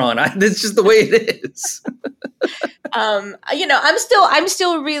wall's drawn. It's just the way it is. I'm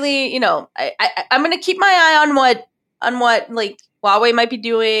still really, I'm going to keep my eye on what like Huawei might be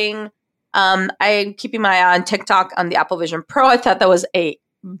doing. I'm keeping my eye on TikTok on the Apple Vision Pro. I thought that was a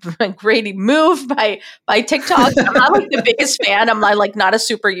great move by TikTok. I'm not like the biggest fan. I'm like not a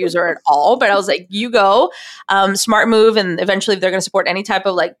super user at all, but I was like, you go, smart move. And eventually they're going to support any type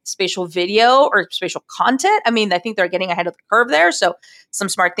of like spatial video or spatial content. I mean, I think they're getting ahead of the curve there. So some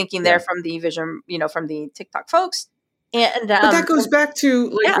smart thinking there from the Vision, from the TikTok folks. And but that goes back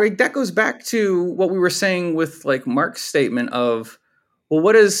to that goes back to what we were saying with like Mark's statement of, well,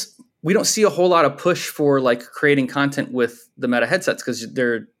 we don't see a whole lot of push for like creating content with the Meta headsets because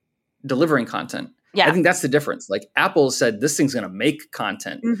they're delivering content. Yeah. I think that's the difference. Like Apple said, this thing's going to make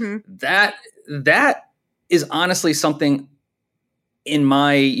content. Mm-hmm. That is honestly something in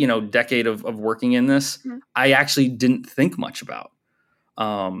my, decade of working in this, I actually didn't think much about.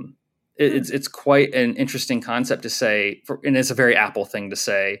 It's quite an interesting concept to say, and it's a very Apple thing to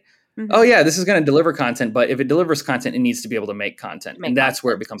say, oh yeah, this is going to deliver content, but if it delivers content, it needs to be able to make content. And that's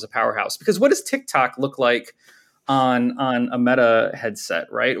where it becomes a powerhouse. Because what does TikTok look like on a Meta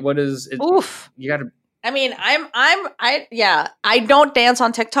headset, right? What is it? Oof. You got to. I mean, I don't dance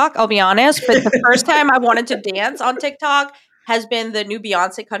on TikTok, I'll be honest, but the first time I wanted to dance on TikTok has been the new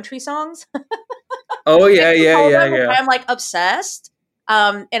Beyonce country songs. Oh yeah. I'm like obsessed.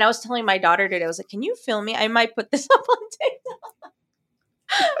 And I was telling my daughter today, I was like, can you film me? I might put this up on TikTok.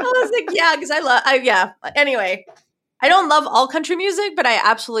 I was like, yeah, because Anyway, I don't love all country music, but I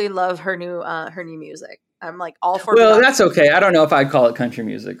absolutely love her new music. I'm like all for. Well, Beyonce. That's okay. I don't know if I'd call it country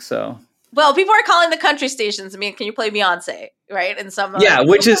music. So. Well, people are calling the country stations. I mean, can you play Beyonce? Right? And some.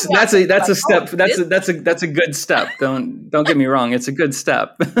 Which is that's a step. That's a good step. Don't get me wrong. It's a good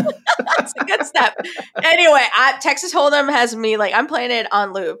step. It's a good step. Anyway, Texas Hold'em has me like I'm playing it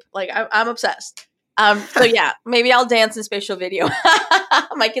on loop. Like I'm obsessed. So yeah, maybe I'll dance in spatial video.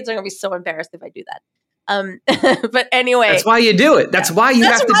 My kids are gonna be so embarrassed if I do that. But anyway, that's why you do it. That's why you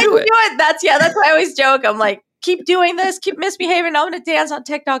have to do it. That's why I always joke. I'm like, keep doing this, keep misbehaving. I'm gonna dance on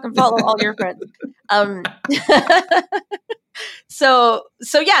TikTok and follow all your friends. So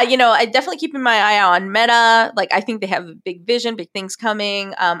yeah, I definitely keeping my eye on Meta. Like I think they have a big vision, big things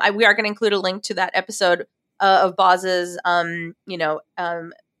coming. We are gonna include a link to that episode of Boz's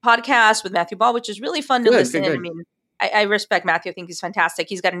podcast with Matthew Ball, which is really fun to listen. Good. I mean, I respect Matthew. I think he's fantastic.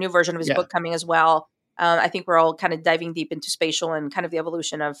 He's got a new version of his book coming as well. I think we're all kind of diving deep into spatial and kind of the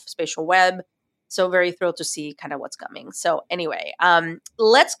evolution of spatial web. So very thrilled to see kind of what's coming. So anyway,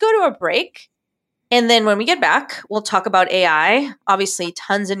 let's go to a break. And then when we get back, we'll talk about AI. Obviously,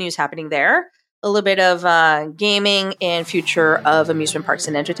 tons of news happening there. a little bit of gaming and future of amusement parks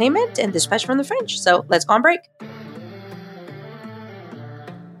and entertainment and Dispatch from the French. So let's go on break.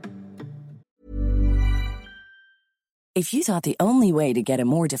 If you thought the only way to get a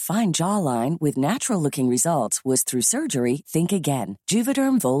more defined jawline with natural-looking results was through surgery, think again.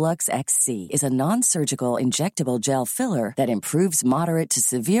 Juvederm Volux XC is a non-surgical injectable gel filler that improves moderate to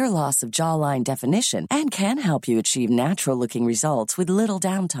severe loss of jawline definition and can help you achieve natural-looking results with little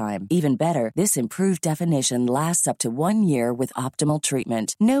downtime. Even better, this improved definition lasts up to 1 year with optimal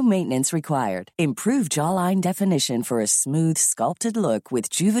treatment. No maintenance required. Improve jawline definition for a smooth, sculpted look with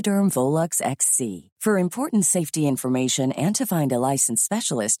Juvederm Volux XC. For important safety information and to find a licensed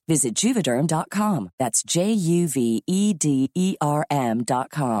specialist, visit Juvederm.com. That's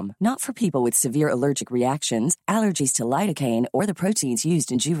JUVEDERM.com. Not for people with severe allergic reactions, allergies to lidocaine, or the proteins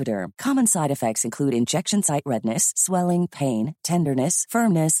used in Juvederm. Common side effects include injection site redness, swelling, pain, tenderness,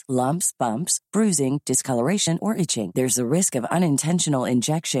 firmness, lumps, bumps, bruising, discoloration, or itching. There's a risk of unintentional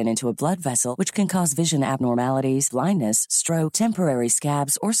injection into a blood vessel, which can cause vision abnormalities, blindness, stroke, temporary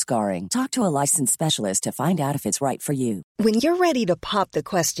scabs, or scarring. Talk to a licensed specialist to find out if it's right for you. When you're ready to pop the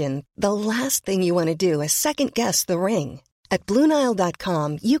question, the last thing you want to do is second-guess the ring. At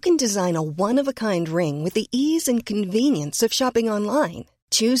BlueNile.com, you can design a one-of-a-kind ring with the ease and convenience of shopping online.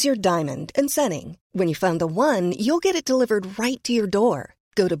 Choose your diamond and setting. When you find the one, you'll get it delivered right to your door.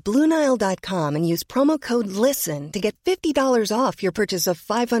 Go to BlueNile.com and use promo code LISTEN to get $50 off your purchase of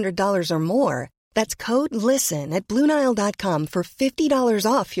 $500 or more. That's code LISTEN at BlueNile.com for $50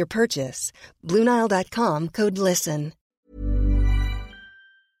 off your purchase. BlueNile.com, code LISTEN.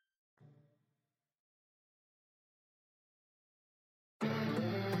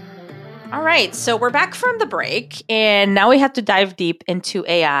 All right, so we're back from the break, and now we have to dive deep into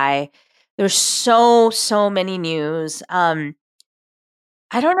AI. There's so many news. I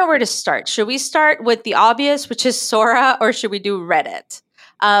don't know where to start. Should we start with the obvious, which is Sora, or should we do Reddit?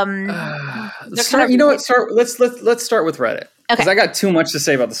 Let's start with Reddit. Because I got too much to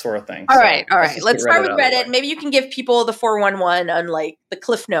say about the Sora thing. All right. Let's start with Reddit. Maybe you can give people the 411 on like the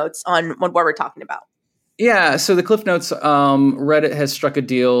cliff notes on what we're talking about. Yeah, so the cliff notes, Reddit has struck a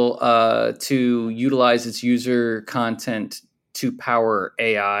deal to utilize its user content to power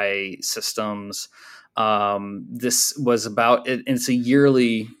AI systems. This was it's a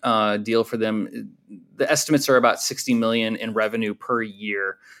yearly deal for them. The estimates are about $60 million in revenue per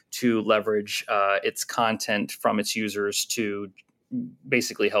year to leverage its content from its users to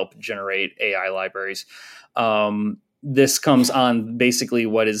basically help generate AI libraries. This comes on basically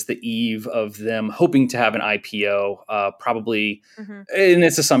what is the eve of them hoping to have an IPO, probably in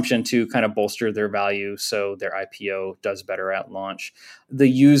its assumption to kind of bolster their value so their IPO does better at launch. The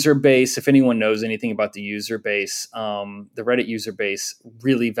user base, if anyone knows anything about the user base, the Reddit user base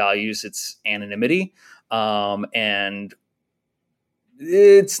really values its anonymity, and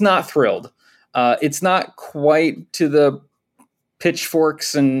it's not thrilled. It's not quite to the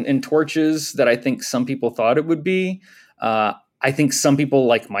pitchforks and torches that I think some people thought it would be. I think some people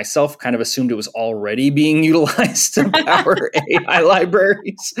like myself kind of assumed it was already being utilized to power AI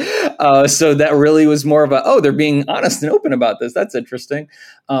libraries. So that really was more of they're being honest and open about this. That's interesting.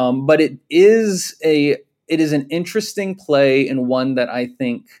 But it is an interesting play, and one that I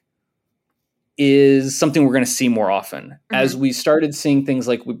think is something we're going to see more often. As we started seeing things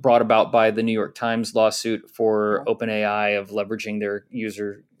like we brought about by the New York Times lawsuit for OpenAI of leveraging their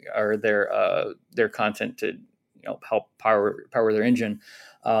user or their content to help power their engine.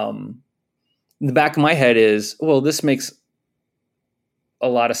 In the back of my head is, well, this makes a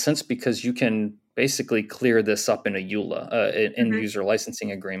lot of sense because you can basically clear this up in a EULA, in user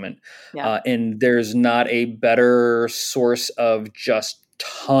licensing agreement. Yeah. And there's not a better source of just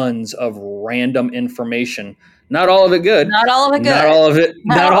tons of random information. Not all of it good. Not all of it good.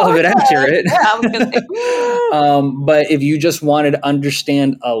 Not all of it accurate. Yeah, I was gonna say. But if you just wanted to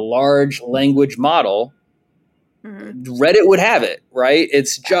understand a large language model, Reddit would have it, right?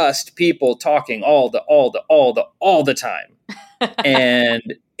 It's just people talking all the time.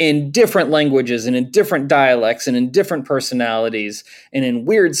 And in different languages and in different dialects and in different personalities and in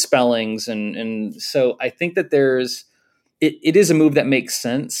weird spellings. And so I think that it is a move that makes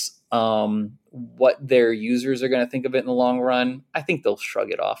sense. What their users are going to think of it in the long run, I think they'll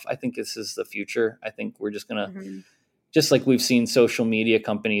shrug it off. I think this is the future. I think we're just going to, just like we've seen social media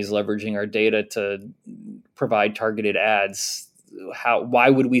companies leveraging our data to provide targeted ads. Why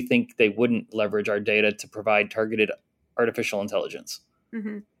would we think they wouldn't leverage our data to provide targeted artificial intelligence?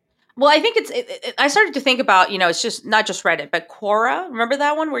 Well, I think I started to think about, it's just not just Reddit, but Quora. Remember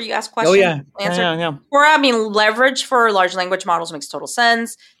that one where you ask questions? Oh, yeah. Answer? Yeah. Quora, leverage for large language models makes total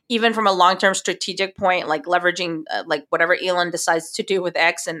sense. even from a long-term strategic point, like leveraging like whatever Elon decides to do with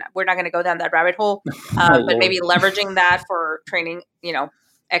X, and we're not going to go down that rabbit hole, but maybe leveraging that for training,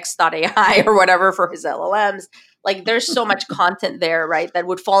 X.AI or whatever for his LLMs. Like there's so much content there, right, that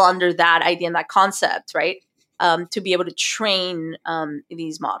would fall under that idea and that concept, right, to be able to train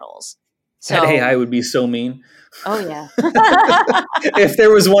these models. So, that AI would be so mean. Oh yeah. If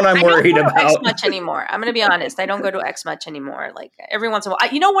there was one I'm worried about. I don't go to X much anymore. I'm going to be honest. I don't go to X much anymore. Like every once in a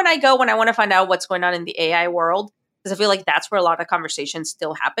while, when I want to find out what's going on in the AI world, because I feel like that's where a lot of conversation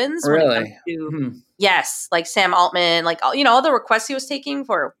still happens. Really? When it comes to, yes, like Sam Altman, like all the requests he was taking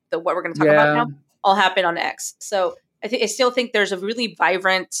for what we're going to talk about now, all happen on X. So I still think there's a really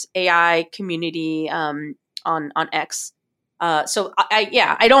vibrant AI community on X. So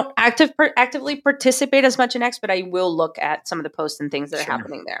I don't actively participate as much in X, but I will look at some of the posts and things that are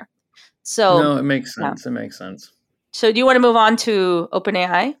happening there. So no, it makes sense. It makes sense. So do you want to move on to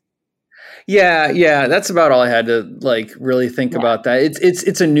OpenAI? Yeah. That's about all I had to really think about that.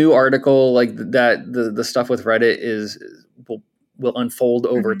 It's a new article like that. The stuff with Reddit will unfold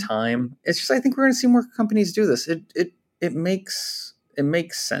over time. It's just I think we're going to see more companies do this. It makes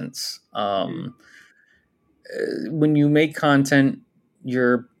sense. When you make content,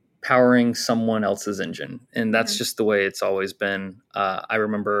 you're powering someone else's engine. And that's just the way it's always been. I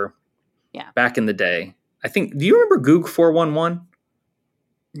remember back in the day, do you remember Goog 411?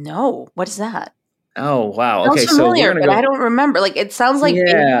 No. What is that? Oh, wow. Okay. Familiar, but I don't remember. Like it sounds like,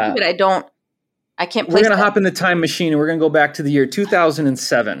 but I can't place. We're going to hop in the time machine and we're going to go back to the year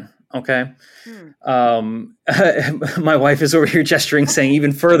 2007. Okay. My wife is over here gesturing, saying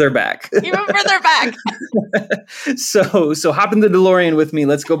even further back. Even further back. So hop in the DeLorean with me.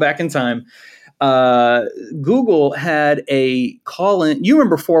 Let's go back in time. Google had a call-in. You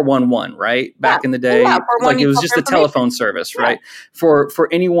remember 411, right? Back in the day, like it was just a telephone service, right? For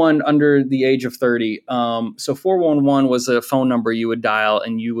anyone under the age of 30. So 411 was a phone number you would dial,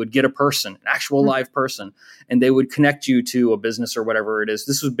 and you would get a person, an actual live person, and they would connect you to a business or whatever it is.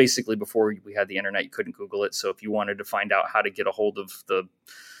 This was basically before we had the internet. You couldn't Google it. So if you wanted to find out how to get a hold of the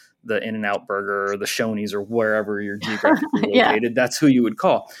In-N-Out Burger or the Shoney's or wherever you're geographically located, that's who you would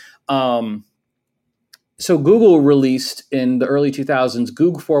call. So Google released in the early 2000s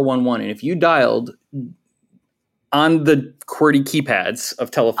Goog 411, and if you dialed on the QWERTY keypads of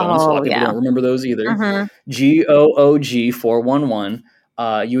telephones, a lot of people don't remember those either, GOOG 411,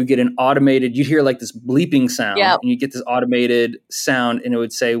 you would get an automated, you'd hear like this bleeping sound, and you get this automated sound, and it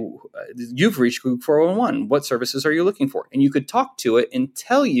would say, you've reached Goog 411. What services are you looking for? And you could talk to it and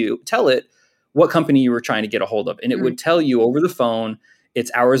tell it what company you were trying to get a hold of. And it would tell you over the phone its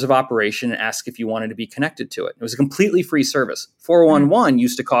hours of operation and ask if you wanted to be connected to it. It was a completely free service. 411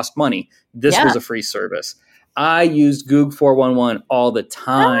 used to cost money. This was a free service. I used Goog 411 all the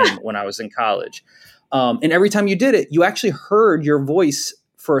time when I was in college. And every time you did it, you actually heard your voice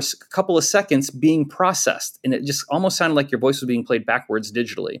for a couple of seconds being processed. And it just almost sounded like your voice was being played backwards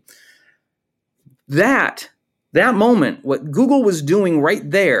digitally. That moment, what Google was doing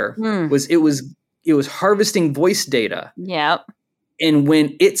right there was it was harvesting voice data. Yep. And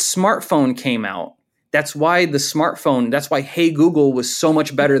when its smartphone came out, that's why Hey Google was so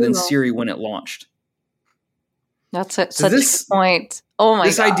much better than Siri when it launched. That's such a good point. Oh my God.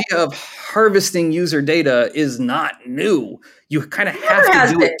 This idea of harvesting user data is not new. You kind of have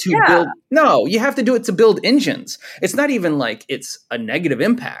to do it to build. No, you have to do it to build engines. It's not even like it's a negative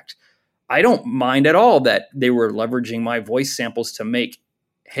impact. I don't mind at all that they were leveraging my voice samples to make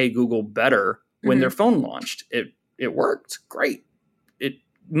Hey Google better when their phone launched. It worked great. It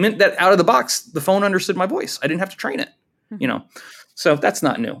meant that out of the box, the phone understood my voice. I didn't have to train it, So that's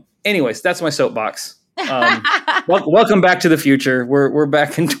not new. Anyways, that's my soapbox. Welcome back to the future. We're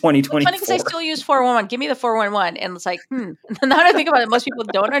back in 2024. It's funny because I still use 411. Give me the 411, and it's like, Now that I think about it, most people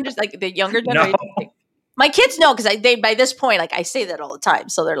don't understand. Like the younger generation. No. My kids know because they by this point, like I say that all the time.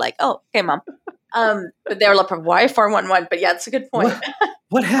 So they're like, "Oh, okay, mom." But they're like, "Why 411?" But yeah, it's a good point.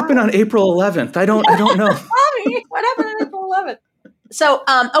 What happened on April 11th? I don't know. Mommy, what happened on April 11th? So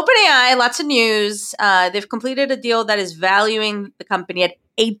OpenAI, lots of news. They've completed a deal that is valuing the company at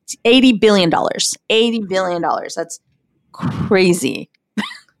 $80 billion. $80 billion. That's crazy.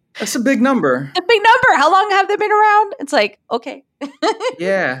 That's a big number. A big number. How long have they been around? It's like, okay.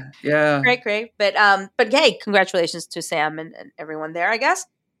 Yeah. Great. But hey, congratulations to Sam and everyone there, I guess.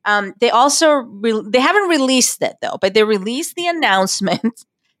 They also, they haven't released it though, but they released the announcement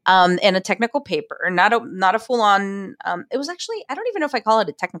in a technical paper, not a full on, it was actually, I don't even know if I call it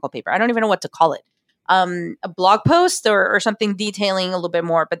a technical paper. I don't even know what to call it. A blog post or something detailing a little bit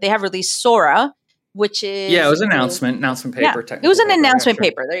more, but they have released Sora, which is it was an announcement paper. It was an announcement sure.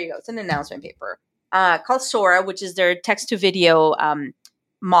 paper. There you go. It's an announcement paper called Sora, which is their text to video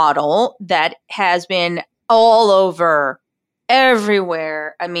model that has been all over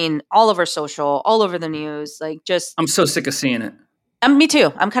everywhere. I mean, all over social, all over the news. Like, just I'm so sick of seeing it. me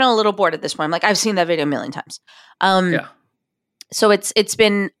too. I'm kind of a little bored at this point. I'm like, I've seen that video a million times. So it's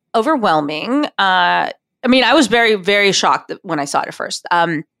been overwhelming. I mean, I was very, very shocked when I saw it at first.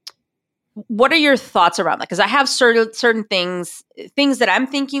 What are your thoughts around that? Because I have certain things that I'm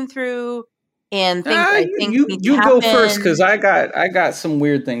thinking through, and things I think you need to go happen. first, because I got some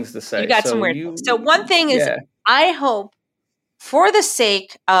weird things to say. You got some weird things. So one thing is, I hope, for the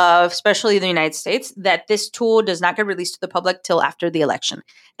sake of especially the United States, that this tool does not get released to the public till after the election.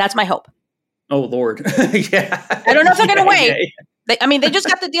 That's my hope. Oh, Lord. Yeah. I don't know if they're going to wait. Yeah. They just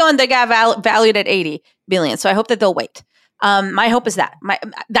got the deal and they got valued at $80 billion. So I hope that they'll wait. My hope is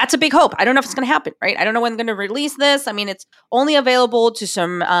that's a big hope. I don't know if it's going to happen, right? I don't know when they're going to release this. I mean, it's only available to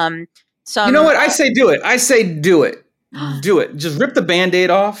some. You know what? I say do it. Do it. Do it. Just rip the Band-Aid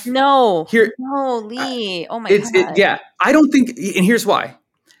off. No, Lee. Oh my God. I don't think, and here's why.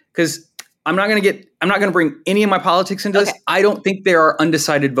 Because I'm not going to bring any of my politics into this. I don't think there are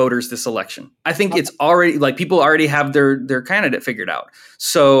undecided voters this election. I think it's already, like, people already have their candidate figured out.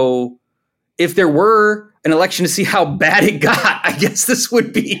 So if there were an election to see how bad it got, I guess this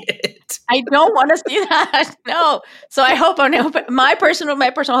would be it. I don't want to see that. No. So I hope, my personal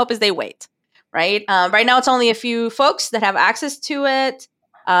hope is they wait. Right. Right now, it's only a few folks that have access to it.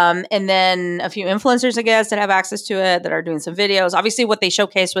 And then a few influencers, I guess, that have access to it, that are doing some videos. Obviously, what they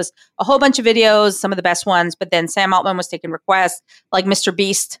showcased was a whole bunch of videos, some of the best ones. But then Sam Altman was taking requests, like Mr.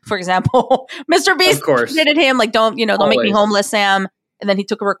 Beast, for example. Mr. Beast tweeted him, like, don't make me homeless, Sam. And then he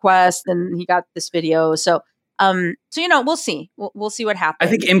took a request and he got this video. So we'll see. We'll see what happens. I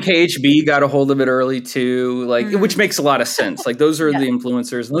think MKHB got a hold of it early too, which makes a lot of sense. Like, those are the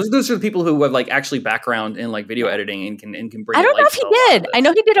influencers. And those are the people who have, like, actually background in, like, video editing and can bring. I don't know if he did. I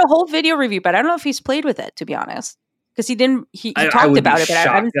know he did a whole video review, but I don't know if he's played with it, to be honest, because he didn't. He talked about it, but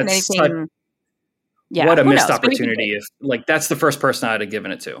I haven't seen anything. What a missed opportunity if, like, that's the first person I'd have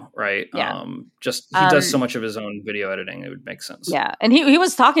given it to, right? Yeah. He does so much of his own video editing, it would make sense. Yeah. And he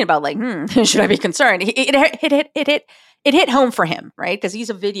was talking about, like, should I be concerned? It hit home for him, right? Because he's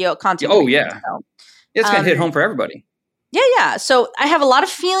a video content. Oh, yeah. So, it's going to hit home for everybody. Yeah. So I have a lot of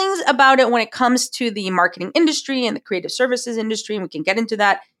feelings about it when it comes to the marketing industry and the creative services industry, and we can get into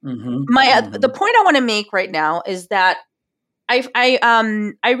that. The point I want to make right now is that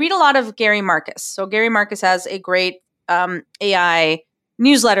I read a lot of Gary Marcus. So Gary Marcus has a great AI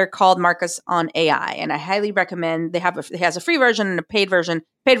newsletter called Marcus on AI, and I highly recommend. He has a free version and a paid version.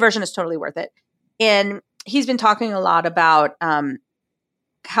 Paid version is totally worth it. And he's been talking a lot about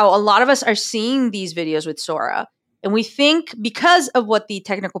how a lot of us are seeing these videos with Sora, and we think, because of what the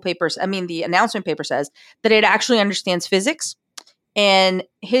the announcement paper says, that it actually understands physics. And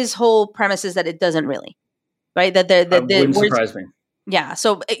his whole premise is that it doesn't really. Right. That wouldn't surprise me. Yeah.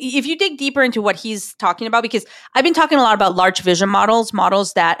 So if you dig deeper into what he's talking about, because I've been talking a lot about large vision models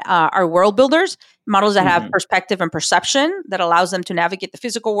that are world builders, models that have perspective and perception that allows them to navigate the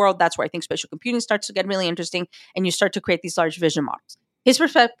physical world. That's where I think spatial computing starts to get really interesting, and you start to create these large vision models. His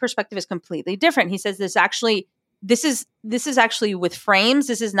perspective is completely different. He says this is actually with frames.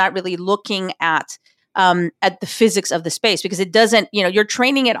 This is not really looking at the physics of the space, because it doesn't, you're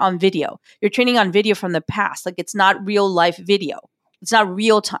training it on video. You're training on video from the past. Like, it's not real life video. It's not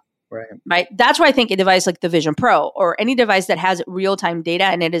real time. Right. That's why I think a device like the Vision Pro, or any device that has real time data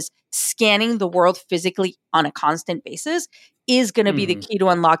and it is scanning the world physically on a constant basis, is going to be the key to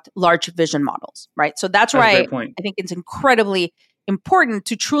unlock large vision models. Right. So that's why I think it's incredibly important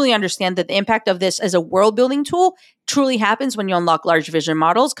to truly understand that the impact of this as a world building tool truly happens when you unlock large vision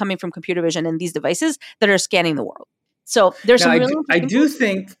models coming from computer vision and these devices that are scanning the world. So there's some I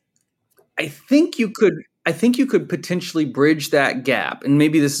think you could potentially bridge that gap. And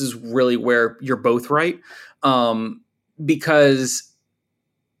maybe this is really where you're both right. Because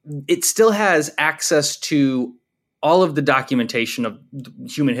it still has access to all of the documentation of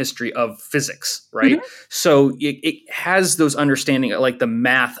human history of physics, right? So it has those understanding, like the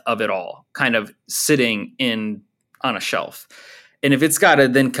math of it all, kind of sitting on a shelf. And if it's got to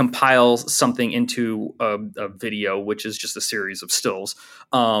then compile something into a video, which is just a series of stills,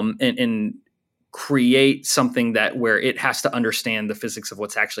 and create something where it has to understand the physics of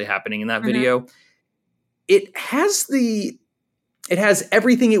what's actually happening in that video, it has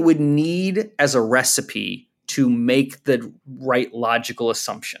everything it would need as a recipe to make the right logical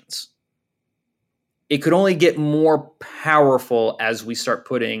assumptions. It could only get more powerful as we start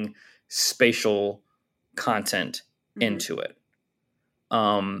putting spatial content into it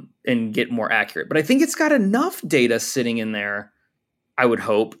and get more accurate. But I think it's got enough data sitting in there, I would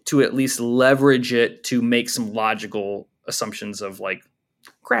hope, to at least leverage it to make some logical assumptions of like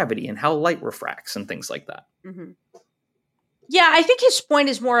gravity and how light refracts and things like that. Yeah, I think his point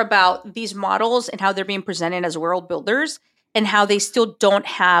is more about these models and how they're being presented as world builders and how they still don't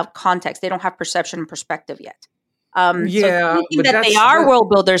have context. They don't have perception and perspective yet. So thinking that they are world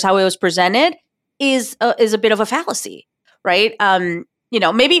builders, how it was presented, is a bit of a fallacy, right?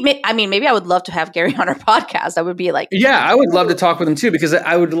 Maybe I would love to have Gary on our podcast. I would be like, yeah, I would love to talk with him too, because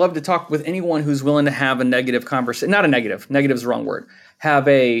I would love to talk with anyone who's willing to have a negative conversation. Not a negative is the wrong word. Have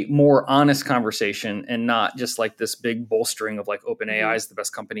a more honest conversation and not just like this big bolstering of like OpenAI is the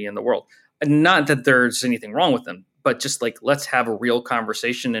best company in the world. And not that there's anything wrong with them, but just like, let's have a real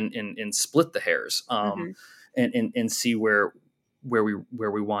conversation and split the hairs and see where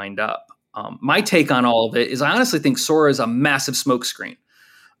we wind up. My take on all of it is I honestly think Sora is a massive smokescreen.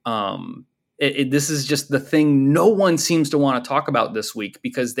 This is just the thing no one seems to want to talk about this week,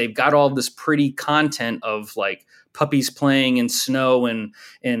 because they've got all this pretty content of like puppies playing in snow and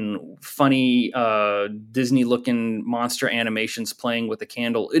funny Disney looking monster animations playing with a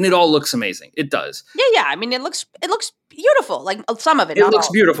candle, and it all looks amazing. It does. Yeah. I mean, it looks beautiful. Like some of it. It looks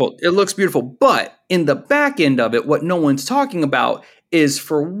beautiful. It looks beautiful. But in the back end of it, what no one's talking about is,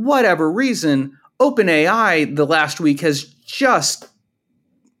 for whatever reason, OpenAI the last week has just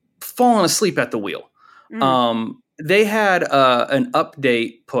fallen asleep at the wheel. They had an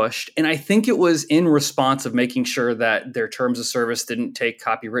update pushed, and I think it was in response of making sure that their terms of service didn't take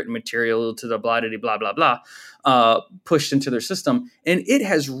copywritten material to the blah blah blah pushed into their system, and it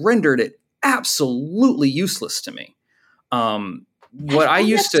has rendered it absolutely useless to me. So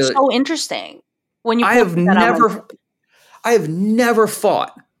interesting. When you I have never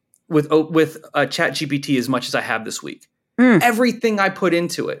fought with ChatGPT as much as I have this week. Everything I put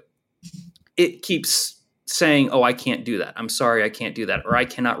into it, it keeps saying, "Oh, I can't do that. I'm sorry, I can't do that," or "I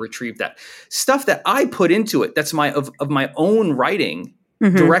cannot retrieve that." Stuff that I put into it, that's of my own writing,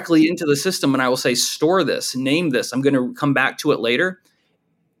 directly into the system, and I will say, "Store this, name this. I'm going to come back to it later."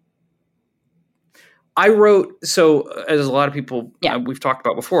 I wrote, so as a lot of people we've talked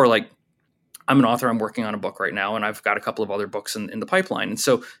about before, like, I'm an author. I'm working on a book right now, and I've got a couple of other books in the pipeline. And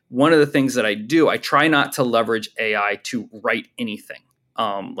so one of the things that I do, I try not to leverage AI to write anything.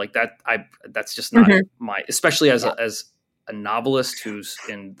 Like that, that's just not my, especially as a novelist who's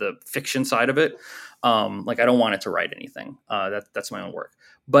in the fiction side of it. Like, I don't want it to write anything. That's my own work,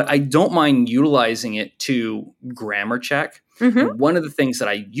 but I don't mind utilizing it to grammar check. One of the things that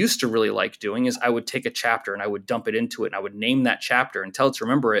I used to really like doing is I would take a chapter and I would dump it into it, and I would name that chapter and tell it to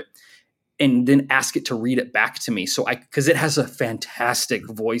remember it, and then ask it to read it back to me. So because it has a fantastic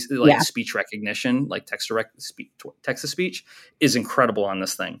voice, like speech recognition, like text to speech is incredible on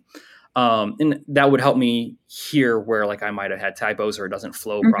this thing. And that would help me hear where like I might've had typos or it doesn't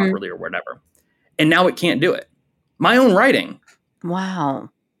flow properly or whatever. And now it can't do it. My own writing. Wow.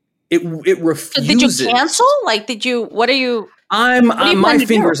 It refuses. So did you cancel? Like, what are you? My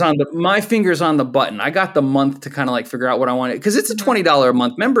fingers on the button. I got the month to kind of like figure out what I wanted, because it's a $20 a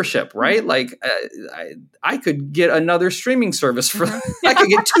month membership, right? Like, I could get another streaming service for. I could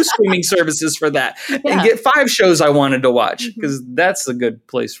get 2 streaming services for that, and get 5 shows I wanted to watch, because that's a good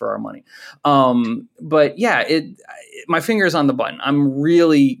place for our money. But yeah, my finger's on the button. I'm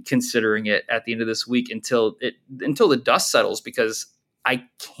really considering it at the end of this week until the dust settles, because I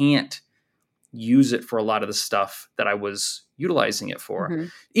can't use it for a lot of the stuff that I was utilizing it for,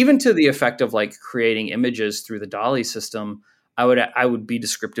 even to the effect of like creating images through the DALL-E system. I would be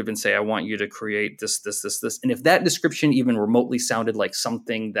descriptive and say, I want you to create this. And if that description even remotely sounded like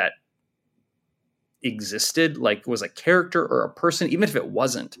something that existed, like was a character or a person, even if it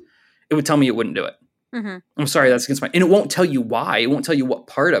wasn't, it would tell me it wouldn't do it. I'm sorry, that's against and it won't tell you why. It won't tell you what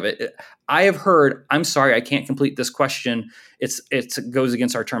part of it. I have heard, "I'm sorry, I can't complete this question. It goes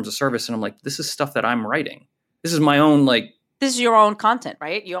against our terms of service." And I'm like, this is stuff that I'm writing. This is my own, like, this is your own content,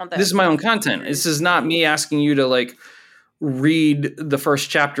 right? This is my own content. This is not me asking you to like read the first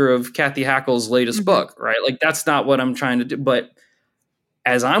chapter of Kathy Hackle's latest book, right? Like, that's not what I'm trying to do. But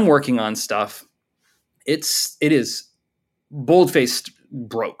as I'm working on stuff, it is bold-faced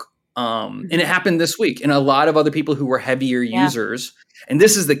broke. And it happened this week. And a lot of other people who were heavier users, and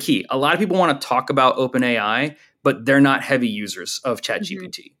this is the key. A lot of people want to talk about OpenAI, but they're not heavy users of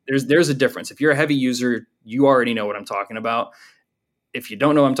ChatGPT. There's a difference. If you're a heavy user, you already know what I'm talking about. If you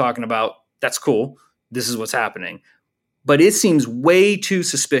don't know what I'm talking about, that's cool. This is what's happening. But it seems way too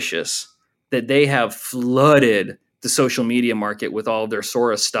suspicious that they have flooded the social media market with all of their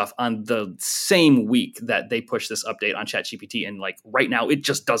Sora stuff on the same week that they push this update on ChatGPT. And like right now, it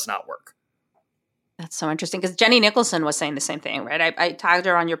just does not work. That's so interesting because Jenny Nicholson was saying the same thing, right? I tagged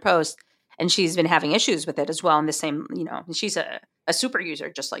her on your post and she's been having issues with it as well. And the same, she's a super user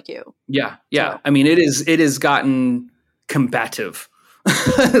just like you. Yeah. So. I mean, it has gotten combative.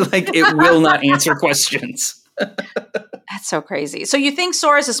 Like it will not answer questions. That's so crazy. So you think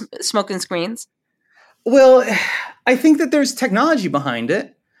Sora is smoking screens? Well, I think that there's technology behind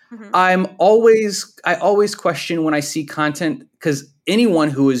it. Mm-hmm. I always question when I see content, because anyone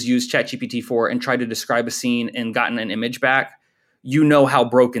who has used ChatGPT-4 and tried to describe a scene and gotten an image back, how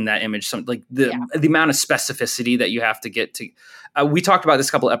broken that image, the amount of specificity that you have to get to. We talked about this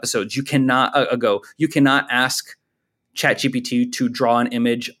a couple of episodes. You cannot ask ChatGPT to draw an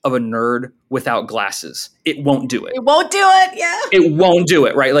image of a nerd without glasses. It won't do it. It won't do it. Yeah. It won't do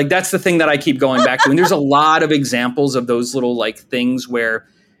it. Right. Like that's the thing that I keep going back to. And there's a lot of examples of those little like things where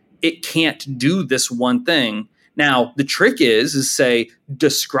it can't do this one thing. Now, the trick is say,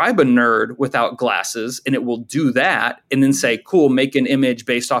 describe a nerd without glasses, and it will do that. And then say, cool, make an image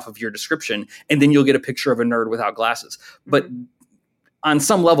based off of your description. And then you'll get a picture of a nerd without glasses. But on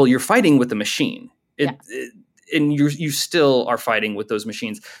some level, you're fighting with the machine. And you still are fighting with those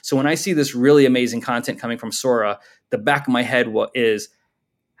machines. So when I see this really amazing content coming from Sora, the back of my head is,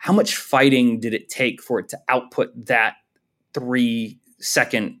 how much fighting did it take for it to output that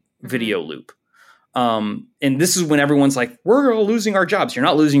 3-second video loop? And this is when everyone's like, we're losing our jobs. You're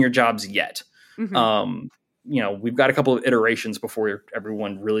not losing your jobs yet. Mm-hmm. We've got a couple of iterations before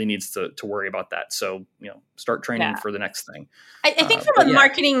everyone really needs to worry about that. So, start training for the next thing. I think from a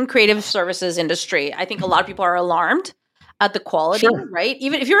marketing and creative services industry, I think a lot of people are alarmed at the quality, right?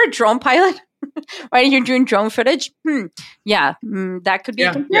 Even if you're a drone pilot, right, and you're doing drone footage, that could be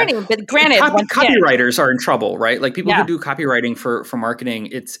concerning. But granted, copywriters are in trouble, right? Like people who do copywriting for marketing,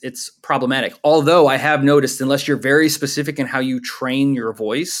 it's problematic. Although I have noticed, unless you're very specific in how you train your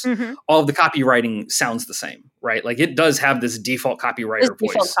voice, all of the copywriting sounds the same, right? Like it does have this default copywriter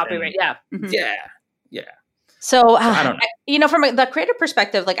voice. Default copyright, yeah. So I don't know. From the creative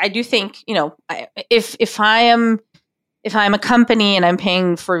perspective, like I do think, if I'm a company and I'm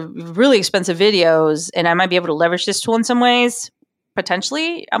paying for really expensive videos and I might be able to leverage this tool in some ways,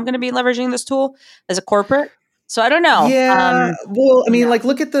 potentially I'm going to be leveraging this tool as a corporate. So I don't know. Yeah.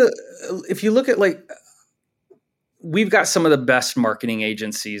 If you look at we've got some of the best marketing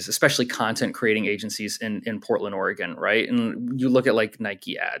agencies, especially content creating agencies in Portland, Oregon, right? And you look at like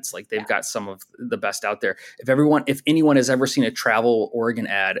Nike ads, like they've got some of the best out there. If anyone has ever seen a Travel Oregon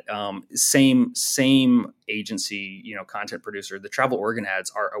ad, same agency, content producer, the Travel Oregon ads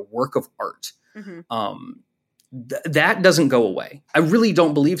are a work of art. Mm-hmm. That doesn't go away. I really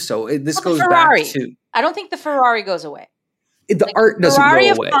don't believe so. This goes back to. I don't think the Ferrari goes away. The art doesn't Ferrari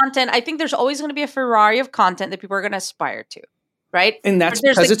go of away. Content. I think there's always going to be a Ferrari of content that people are going to aspire to, right? And that's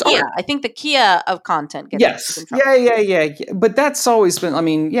because it's Kia. art. I think the Kia of content gets yes, yeah. But that's always been. I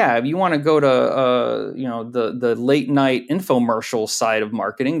mean, if you want to go to the late night infomercial side of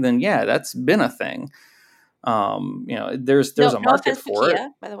marketing, then that's been a thing. There's a market for it. Kia,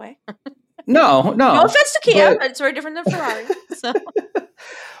 by the way. No offense to Kia, but it's very different than Ferrari. So.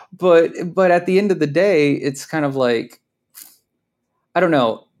 But at the end of the day, it's kind of like, I don't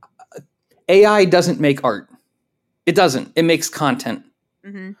know. AI doesn't make art. It doesn't. It makes content.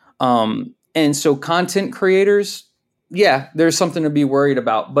 Mm-hmm. And so content creators, there's something to be worried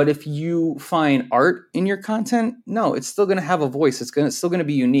about. But if you find art in your content, no, it's still going to have a voice. It's still going to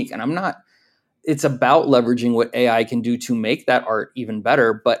be unique. And it's about leveraging what AI can do to make that art even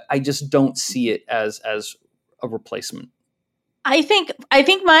better. But I just don't see it as a replacement. I think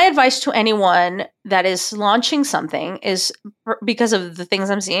my advice to anyone that is launching something is, because of the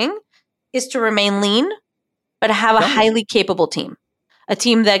things I'm seeing, is to remain lean, but have a highly capable team. A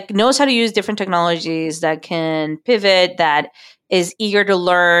team that knows how to use different technologies, that can pivot, that is eager to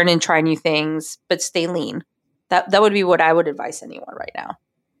learn and try new things, but stay lean. That would be what I would advise anyone right now.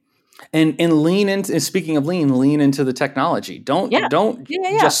 And lean into, speaking of lean into the technology. Don't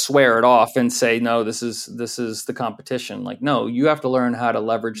just swear it off and say, no, this is the competition. Like, no, you have to learn how to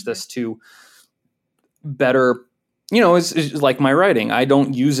leverage this to better, it's like my writing. I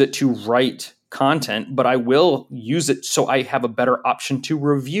don't use it to write content, but I will use it so I have a better option to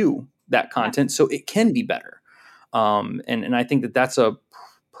review that content so it can be better. And I think that's a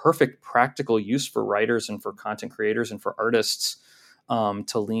perfect practical use for writers and for content creators and for artists.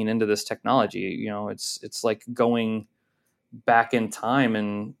 To lean into this technology. It's like going back in time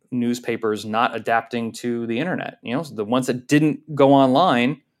and newspapers not adapting to the internet. The ones that didn't go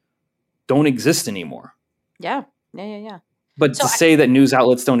online don't exist anymore. Yeah. Yeah. But to say that news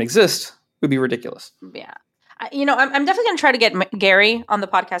outlets don't exist would be ridiculous. Yeah. I'm definitely going to try to get Gary on the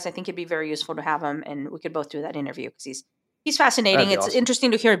podcast. I think it'd be very useful to have him, and we could both do that interview because he's fascinating. It's awesome.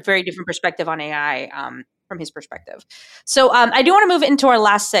 Interesting to hear a very different perspective on AI from his perspective. So I do want to move into our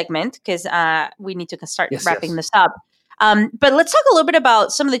last segment because we need to start wrapping this up. But let's talk a little bit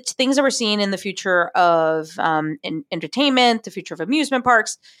about some of the things that we're seeing in the future of entertainment, the future of amusement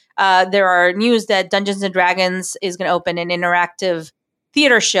parks. There are news that Dungeons and Dragons is going to open an interactive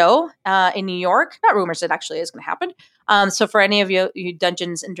theater show in New York. Not rumors, it actually is going to happen. So for any of you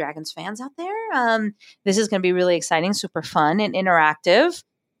Dungeons and Dragons fans out there, this is going to be really exciting, super fun and interactive.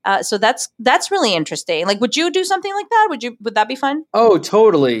 So that's really interesting. Like, would you do something like that? Would that be fun? Oh,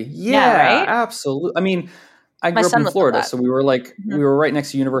 totally. Yeah, right? Absolutely. I mean, I grew up in Florida, so we were we were right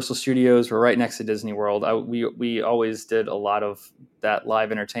next to Universal Studios. We're right next to Disney World. We always did a lot of that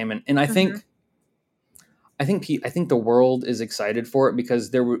live entertainment, and I think the world is excited for it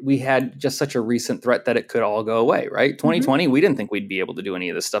because we had just such a recent threat that it could all go away. Right, 2020, we didn't think we'd be able to do any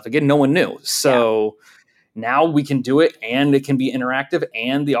of this stuff again. No one knew, so now we can do it, and it can be interactive,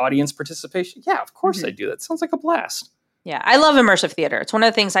 and the audience participation. Yeah, of course I'd do that. Sounds like a blast. Yeah, I love immersive theater. It's one of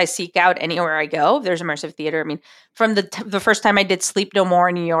the things I seek out anywhere I go. There's immersive theater. I mean, from the first time I did Sleep No More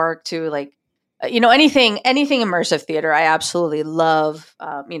in New York to anything immersive theater, I absolutely love.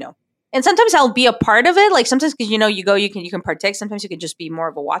 And sometimes I'll be a part of it. Like sometimes because you go, you can partake. Sometimes you can just be more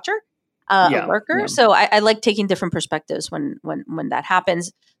of a watcher, a worker. Yeah. So I like taking different perspectives when that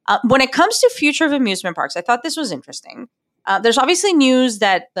happens. When it comes to future of amusement parks, I thought this was interesting. There's obviously news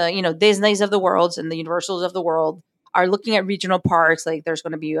that the Disney's of the world and the Universals of the world are looking at regional parks. Like there's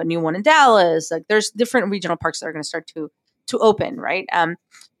going to be a new one in Dallas. Like there's different regional parks that are going to start to open, right?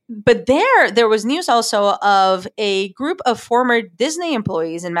 But there was news also of a group of former Disney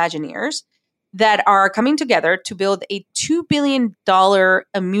employees and Imagineers that are coming together to build a $2 billion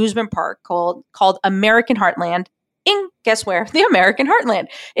amusement park called American Heartland in, guess where? The American Heartland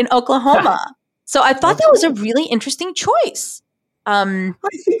in Oklahoma. So I thought that was a really interesting choice. I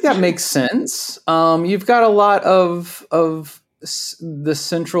think that makes sense. You've got a lot of the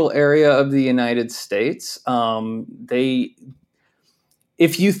central area of the United States.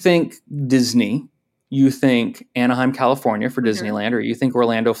 If you think Disney, you think Anaheim, California for Disneyland, or you think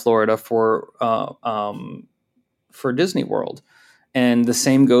Orlando, Florida for Disney World. And the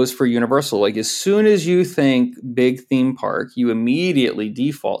same goes for Universal. Like as soon as you think big theme park, you immediately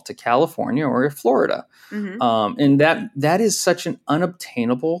default to California or Florida. And that is such an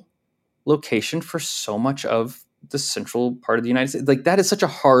unobtainable location for so much of the central part of the United States. Like that is such a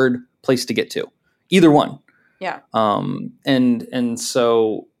hard place to get to, either one. Yeah. And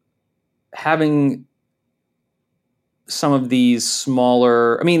so having some of these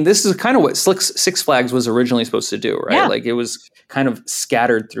smaller, I mean, this is kind of what Six Flags was originally supposed to do, right? Yeah. Like it was kind of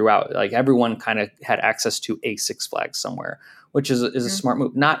scattered throughout. Like everyone kind of had access to a Six Flags somewhere, which is a smart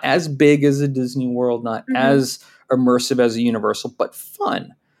move. Not as big as a Disney World, not as immersive as a Universal, but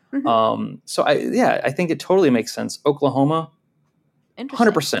fun. So I think it totally makes sense. Oklahoma,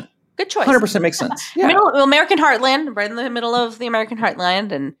 100%. Good choice. 100% makes sense. Yeah. American Heartland, right in the middle of the American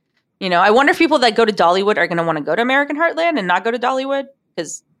Heartland. And, I wonder if people that go to Dollywood are going to want to go to American Heartland and not go to Dollywood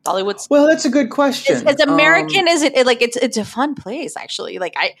because Dollywood's... Well, that's a good question. It's American. Is it like it's a fun place, actually?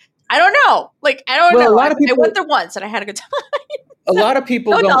 Like, I don't know. Like, I don't know. I went there once and I had a good time. A lot of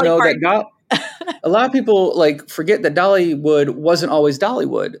people don't know that... A lot of people forget that Dollywood wasn't always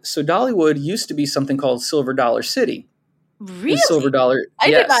Dollywood. So Dollywood used to be something called Silver Dollar City. Really? Silver Dollar. I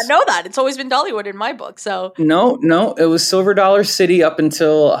did not know that. It's always been Dollywood in my book. So no, it was Silver Dollar City up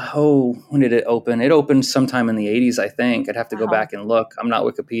until when did it open? It opened sometime in the 80s, I think. I'd have to go back and look. I'm not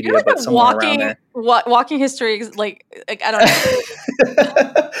Wikipedia, but somewhere around there. Walking history is like I don't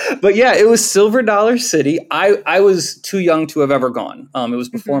know. But yeah, it was Silver Dollar City. I was too young to have ever gone. It was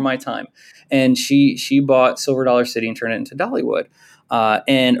before my time, and she bought Silver Dollar City and turned it into Dollywood.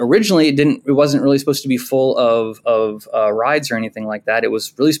 And originally it wasn't really supposed to be full of rides or anything like that. It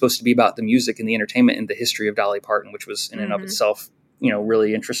was really supposed to be about the music and the entertainment and the history of Dolly Parton, which was in and of itself,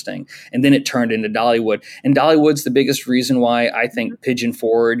 really interesting. And then it turned into Dollywood, and Dollywood's the biggest reason why I think Pigeon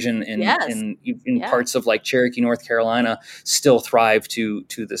Forge and parts of like Cherokee, North Carolina still thrive to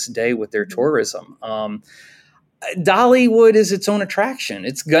this day with their tourism. Dollywood is its own attraction.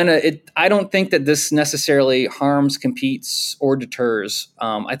 I don't think that this necessarily harms, competes, or deters.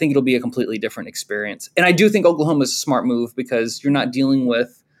 I think it'll be a completely different experience. And I do think Oklahoma is a smart move because you're not dealing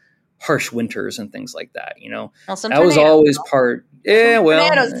with harsh winters and things like that. That was always part. Yeah,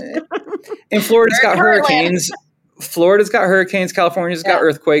 well, and Florida's got hurricanes. Florida's got hurricanes. California's got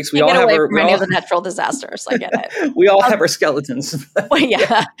earthquakes. We all have many of the natural disasters. I get it. We all have our skeletons. Well,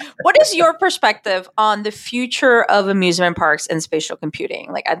 yeah. What is your perspective on the future of amusement parks and spatial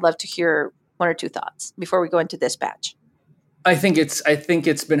computing? Like, I'd love to hear one or two thoughts before we go into Dispatch. I think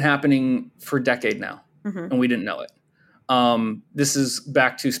it's been happening for a decade now, and we didn't know it. This is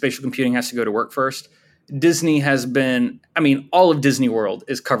back to spatial computing has to go to work first. Disney has been, all of Disney World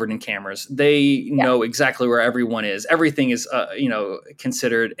is covered in cameras. They know exactly where everyone is. Everything is,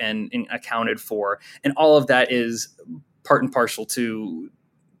 considered and accounted for. And all of that is part and parcel to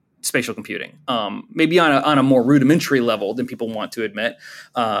spatial computing. Maybe on a more rudimentary level than people want to admit.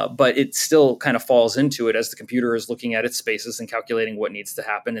 But it still kind of falls into it as the computer is looking at its spaces and calculating what needs to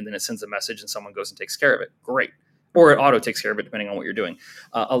happen. And then it sends a message and someone goes and takes care of it. Great. Or it auto takes care of it, depending on what you're doing.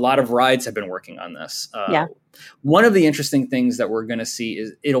 A lot of rides have been working on this. One of the interesting things that we're going to see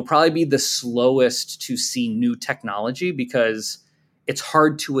is it'll probably be the slowest to see new technology because it's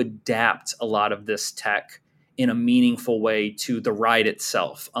hard to adapt a lot of this tech in a meaningful way to the ride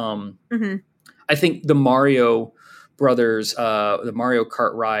itself. I think the Mario Brothers, the Mario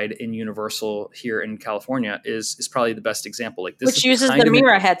Kart ride in Universal here in California is probably the best example. Like this, which uses the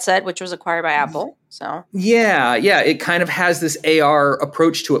Mira headset, which was acquired by Apple. So it kind of has this AR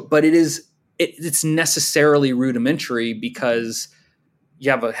approach to it, but it's necessarily rudimentary because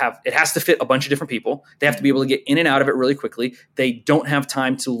it has to fit a bunch of different people. They have to be able to get in and out of it really quickly. They don't have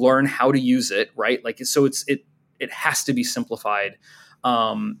time to learn how to use it, right? Like so, it has to be simplified.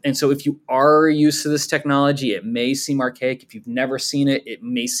 And so if you are used to this technology, it may seem archaic. If you've never seen it, it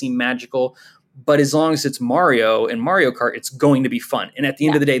may seem magical. But as long as it's Mario and Mario Kart, it's going to be fun. And at the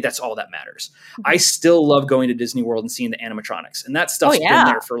end of the day, that's all that matters. I still love going to Disney World and seeing the animatronics. And that stuff's been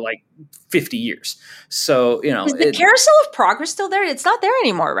there for like 50 years. So, is the Carousel of Progress still there? It's not there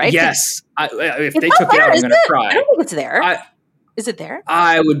anymore, right? Yes. If they took it out, I'm going to cry. I don't think it's there. Is it there?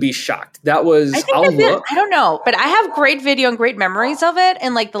 I would be shocked. That was, I don't know, but I have great video and great memories of it.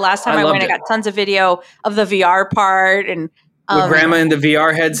 And like the last time I went, I got tons of video of the VR part and with Grandma in the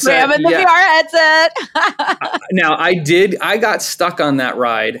VR headset. Grandma in the VR headset. Now I got stuck on that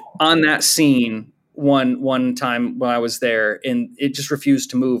ride, on that scene one time when I was there, and it just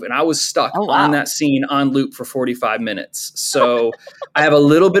refused to move. And I was stuck on that scene on loop for 45 minutes. So I have a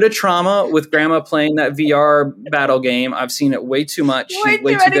little bit of trauma with Grandma playing that VR battle game. I've seen it way too much. She's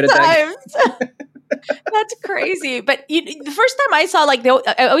way too good at that. That's crazy. But the first time I saw,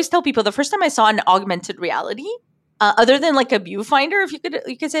 I always tell people, the first time I saw an augmented reality, other than like a viewfinder, if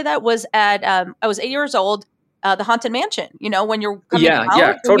you could say that, was at I was 8 years old. The Haunted Mansion, when you're coming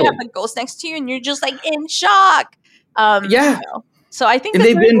out, totally. You have a ghost next to you and you're just like in shock. So I think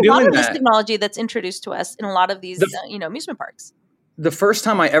they've been doing a lot of this technology that's introduced to us in a lot of these, amusement parks. The first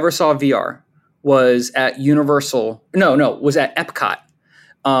time I ever saw VR was at Universal. Was at Epcot.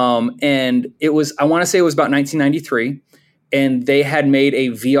 And it was, I want to say it was about 1993. And they had made a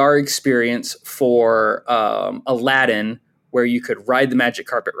VR experience for Aladdin where you could ride the magic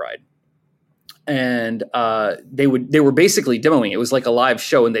carpet ride. And they were basically demoing. It was like a live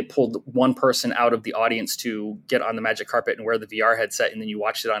show, and they pulled one person out of the audience to get on the magic carpet and wear the VR headset, and then you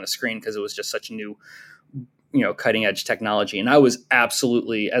watched it on a screen because it was just such new, cutting edge technology. And I was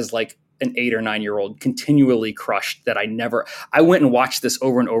absolutely, as like an 8 or 9 year old, continually crushed that I went and watched this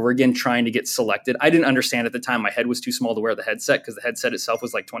over and over again trying to get selected. I didn't understand at the time. My head was too small to wear the headset because the headset itself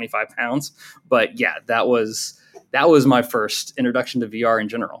was like 25 pounds. But yeah, that was my first introduction to VR in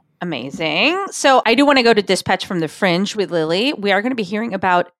general. Amazing. So I do want to go to Dispatch from the Fringe with Lily. We are going to be hearing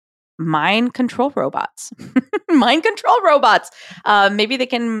about mind control robots. Mind control robots. Maybe they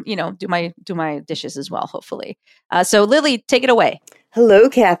can, do my dishes as well, hopefully. So Lily, take it away. Hello,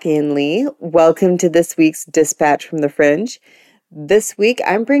 Kathy and Lee. Welcome to this week's Dispatch from the Fringe. This week,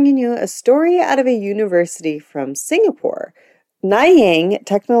 I'm bringing you a story out of a university from Singapore. Nanyang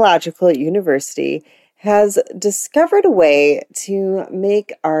Technological University has discovered a way to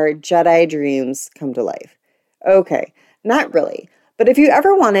make our Jedi dreams come to life. Okay, not really. But if you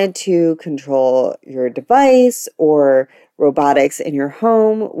ever wanted to control your device or robotics in your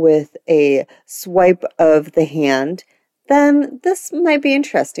home with a swipe of the hand, then this might be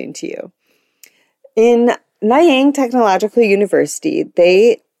interesting to you. In Nanyang Technological University,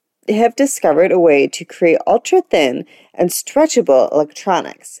 they have discovered a way to create ultra-thin and stretchable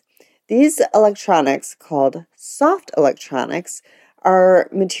electronics. These electronics, called soft electronics, are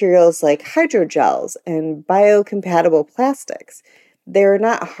materials like hydrogels and biocompatible plastics. They're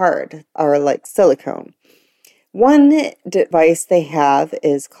not hard or like silicone. One device they have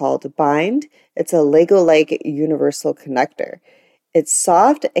is called Bind. It's a Lego-like universal connector. It's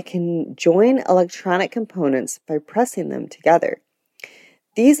soft. It can join electronic components by pressing them together.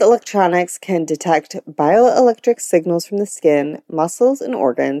 These electronics can detect bioelectric signals from the skin, muscles, and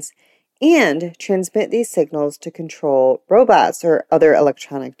organs, and transmit these signals to control robots or other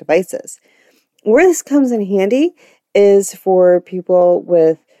electronic devices. Where this comes in handy is for people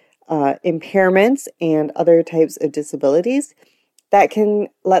with impairments and other types of disabilities that can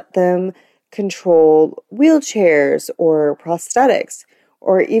let them control wheelchairs or prosthetics,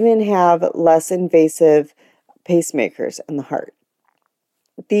 or even have less invasive pacemakers in the heart.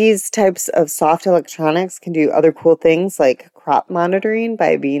 These types of soft electronics can do other cool things like crop monitoring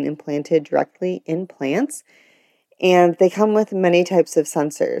by being implanted directly in plants, and they come with many types of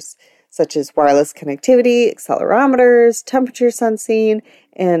sensors, such as wireless connectivity, accelerometers, temperature sensing,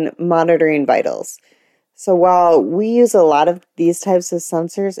 and monitoring vitals. So while we use a lot of these types of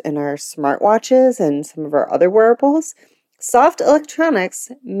sensors in our smartwatches and some of our other wearables, soft electronics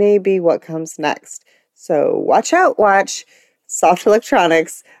may be what comes next. So watch out, watch. Soft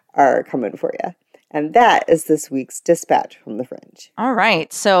electronics are coming for you. And that is this week's Dispatch from the Fringe. All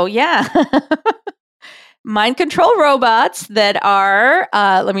right. So yeah, mind control robots that are,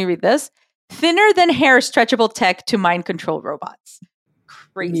 let me read this, thinner than hair stretchable tech to mind control robots.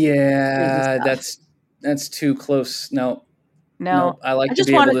 Crazy. Yeah, crazy that's too close. No. I like to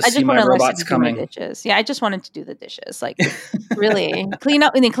be wanted, able to see my robots coming. Dishes. Yeah, I just wanted to do the dishes. Like, really clean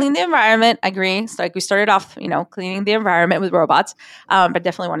up and then clean the environment. I agree. So like we started off, cleaning the environment with robots, but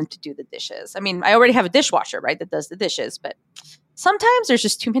definitely wanted to do the dishes. I mean, I already have a dishwasher, right, that does the dishes, but sometimes there's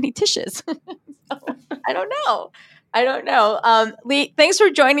just too many dishes. So, I don't know. Lee, thanks for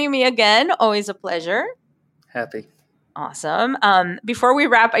joining me again. Always a pleasure. Happy. Awesome. Before we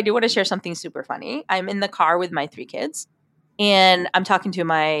wrap, I do want to share something super funny. I'm in the car with my 3 kids. And I'm talking to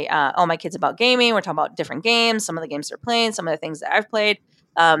all my kids about gaming. We're talking about different games, some of the games they're playing, some of the things that I've played,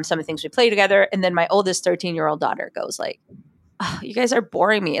 some of the things we play together. And then my oldest 13-year-old daughter goes like, oh, you guys are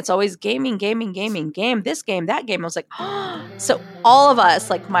boring me. It's always gaming, game, this game, that game. I was like, oh. So all of us,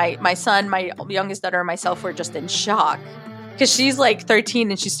 like my son, my youngest daughter, and myself, were just in shock. Because she's like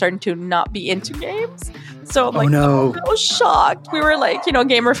 13 and she's starting to not be into games. So I'm like, no. I was shocked. We were like,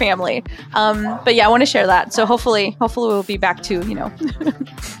 gamer family. But yeah, I want to share that. So hopefully we'll be back to,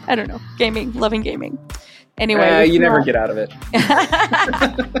 I don't know, loving gaming. Anyway. You never get out of it.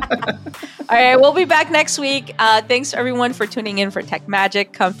 All right, we'll be back next week. Thanks everyone for tuning in for Tech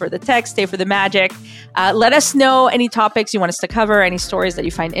Magic. Come for the tech, stay for the magic. Let us know any topics you want us to cover, any stories that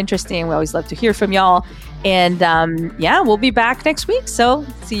you find interesting. We always love to hear from y'all. And we'll be back next week. So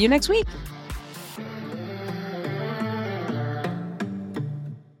see you next week.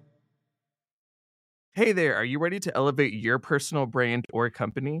 Hey there, are you ready to elevate your personal brand or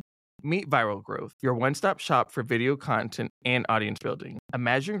company? Meet Viral Growth, your one-stop shop for video content and audience building.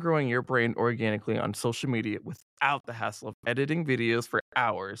 Imagine growing your brand organically on social media without the hassle of editing videos for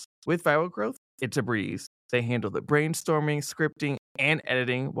hours. With Viral Growth, it's a breeze. They handle the brainstorming, scripting, and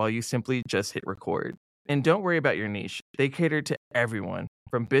editing while you simply just hit record. And don't worry about your niche. They cater to everyone,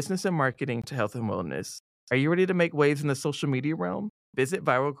 from business and marketing to health and wellness. Are you ready to make waves in the social media realm? Visit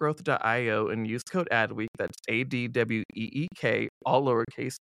viralgrowth.io and use code ADWEEK, that's ADWEEK, all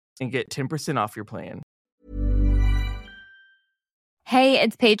lowercase, and get 10% off your plan. Hey,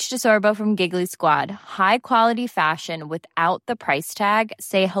 it's Paige DeSorbo from Giggly Squad. High quality fashion without the price tag.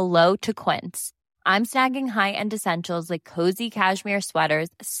 Say hello to Quince. I'm snagging high-end essentials like cozy cashmere sweaters,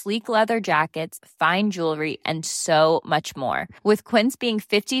 sleek leather jackets, fine jewelry, and so much more. With Quince being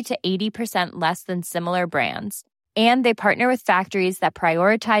 50 to 80% less than similar brands. And they partner with factories that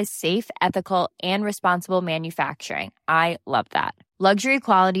prioritize safe, ethical, and responsible manufacturing. I love that. Luxury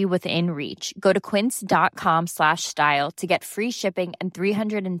quality within reach. Go to quince.com/style to get free shipping and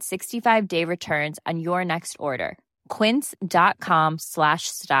 365-day returns on your next order.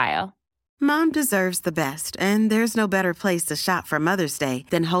 Quince.com/style. Mom deserves the best, and there's no better place to shop for Mother's Day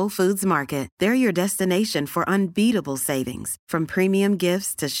than Whole Foods Market. They're your destination for unbeatable savings, from premium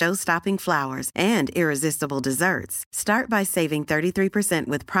gifts to show-stopping flowers and irresistible desserts. Start by saving 33%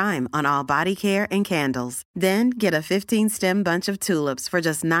 with Prime on all body care and candles. Then get a 15-stem bunch of tulips for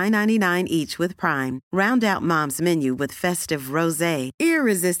just $9.99 each with Prime. Round out Mom's menu with festive rosé,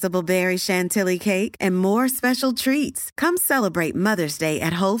 irresistible berry chantilly cake, and more special treats. Come celebrate Mother's Day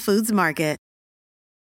at Whole Foods Market.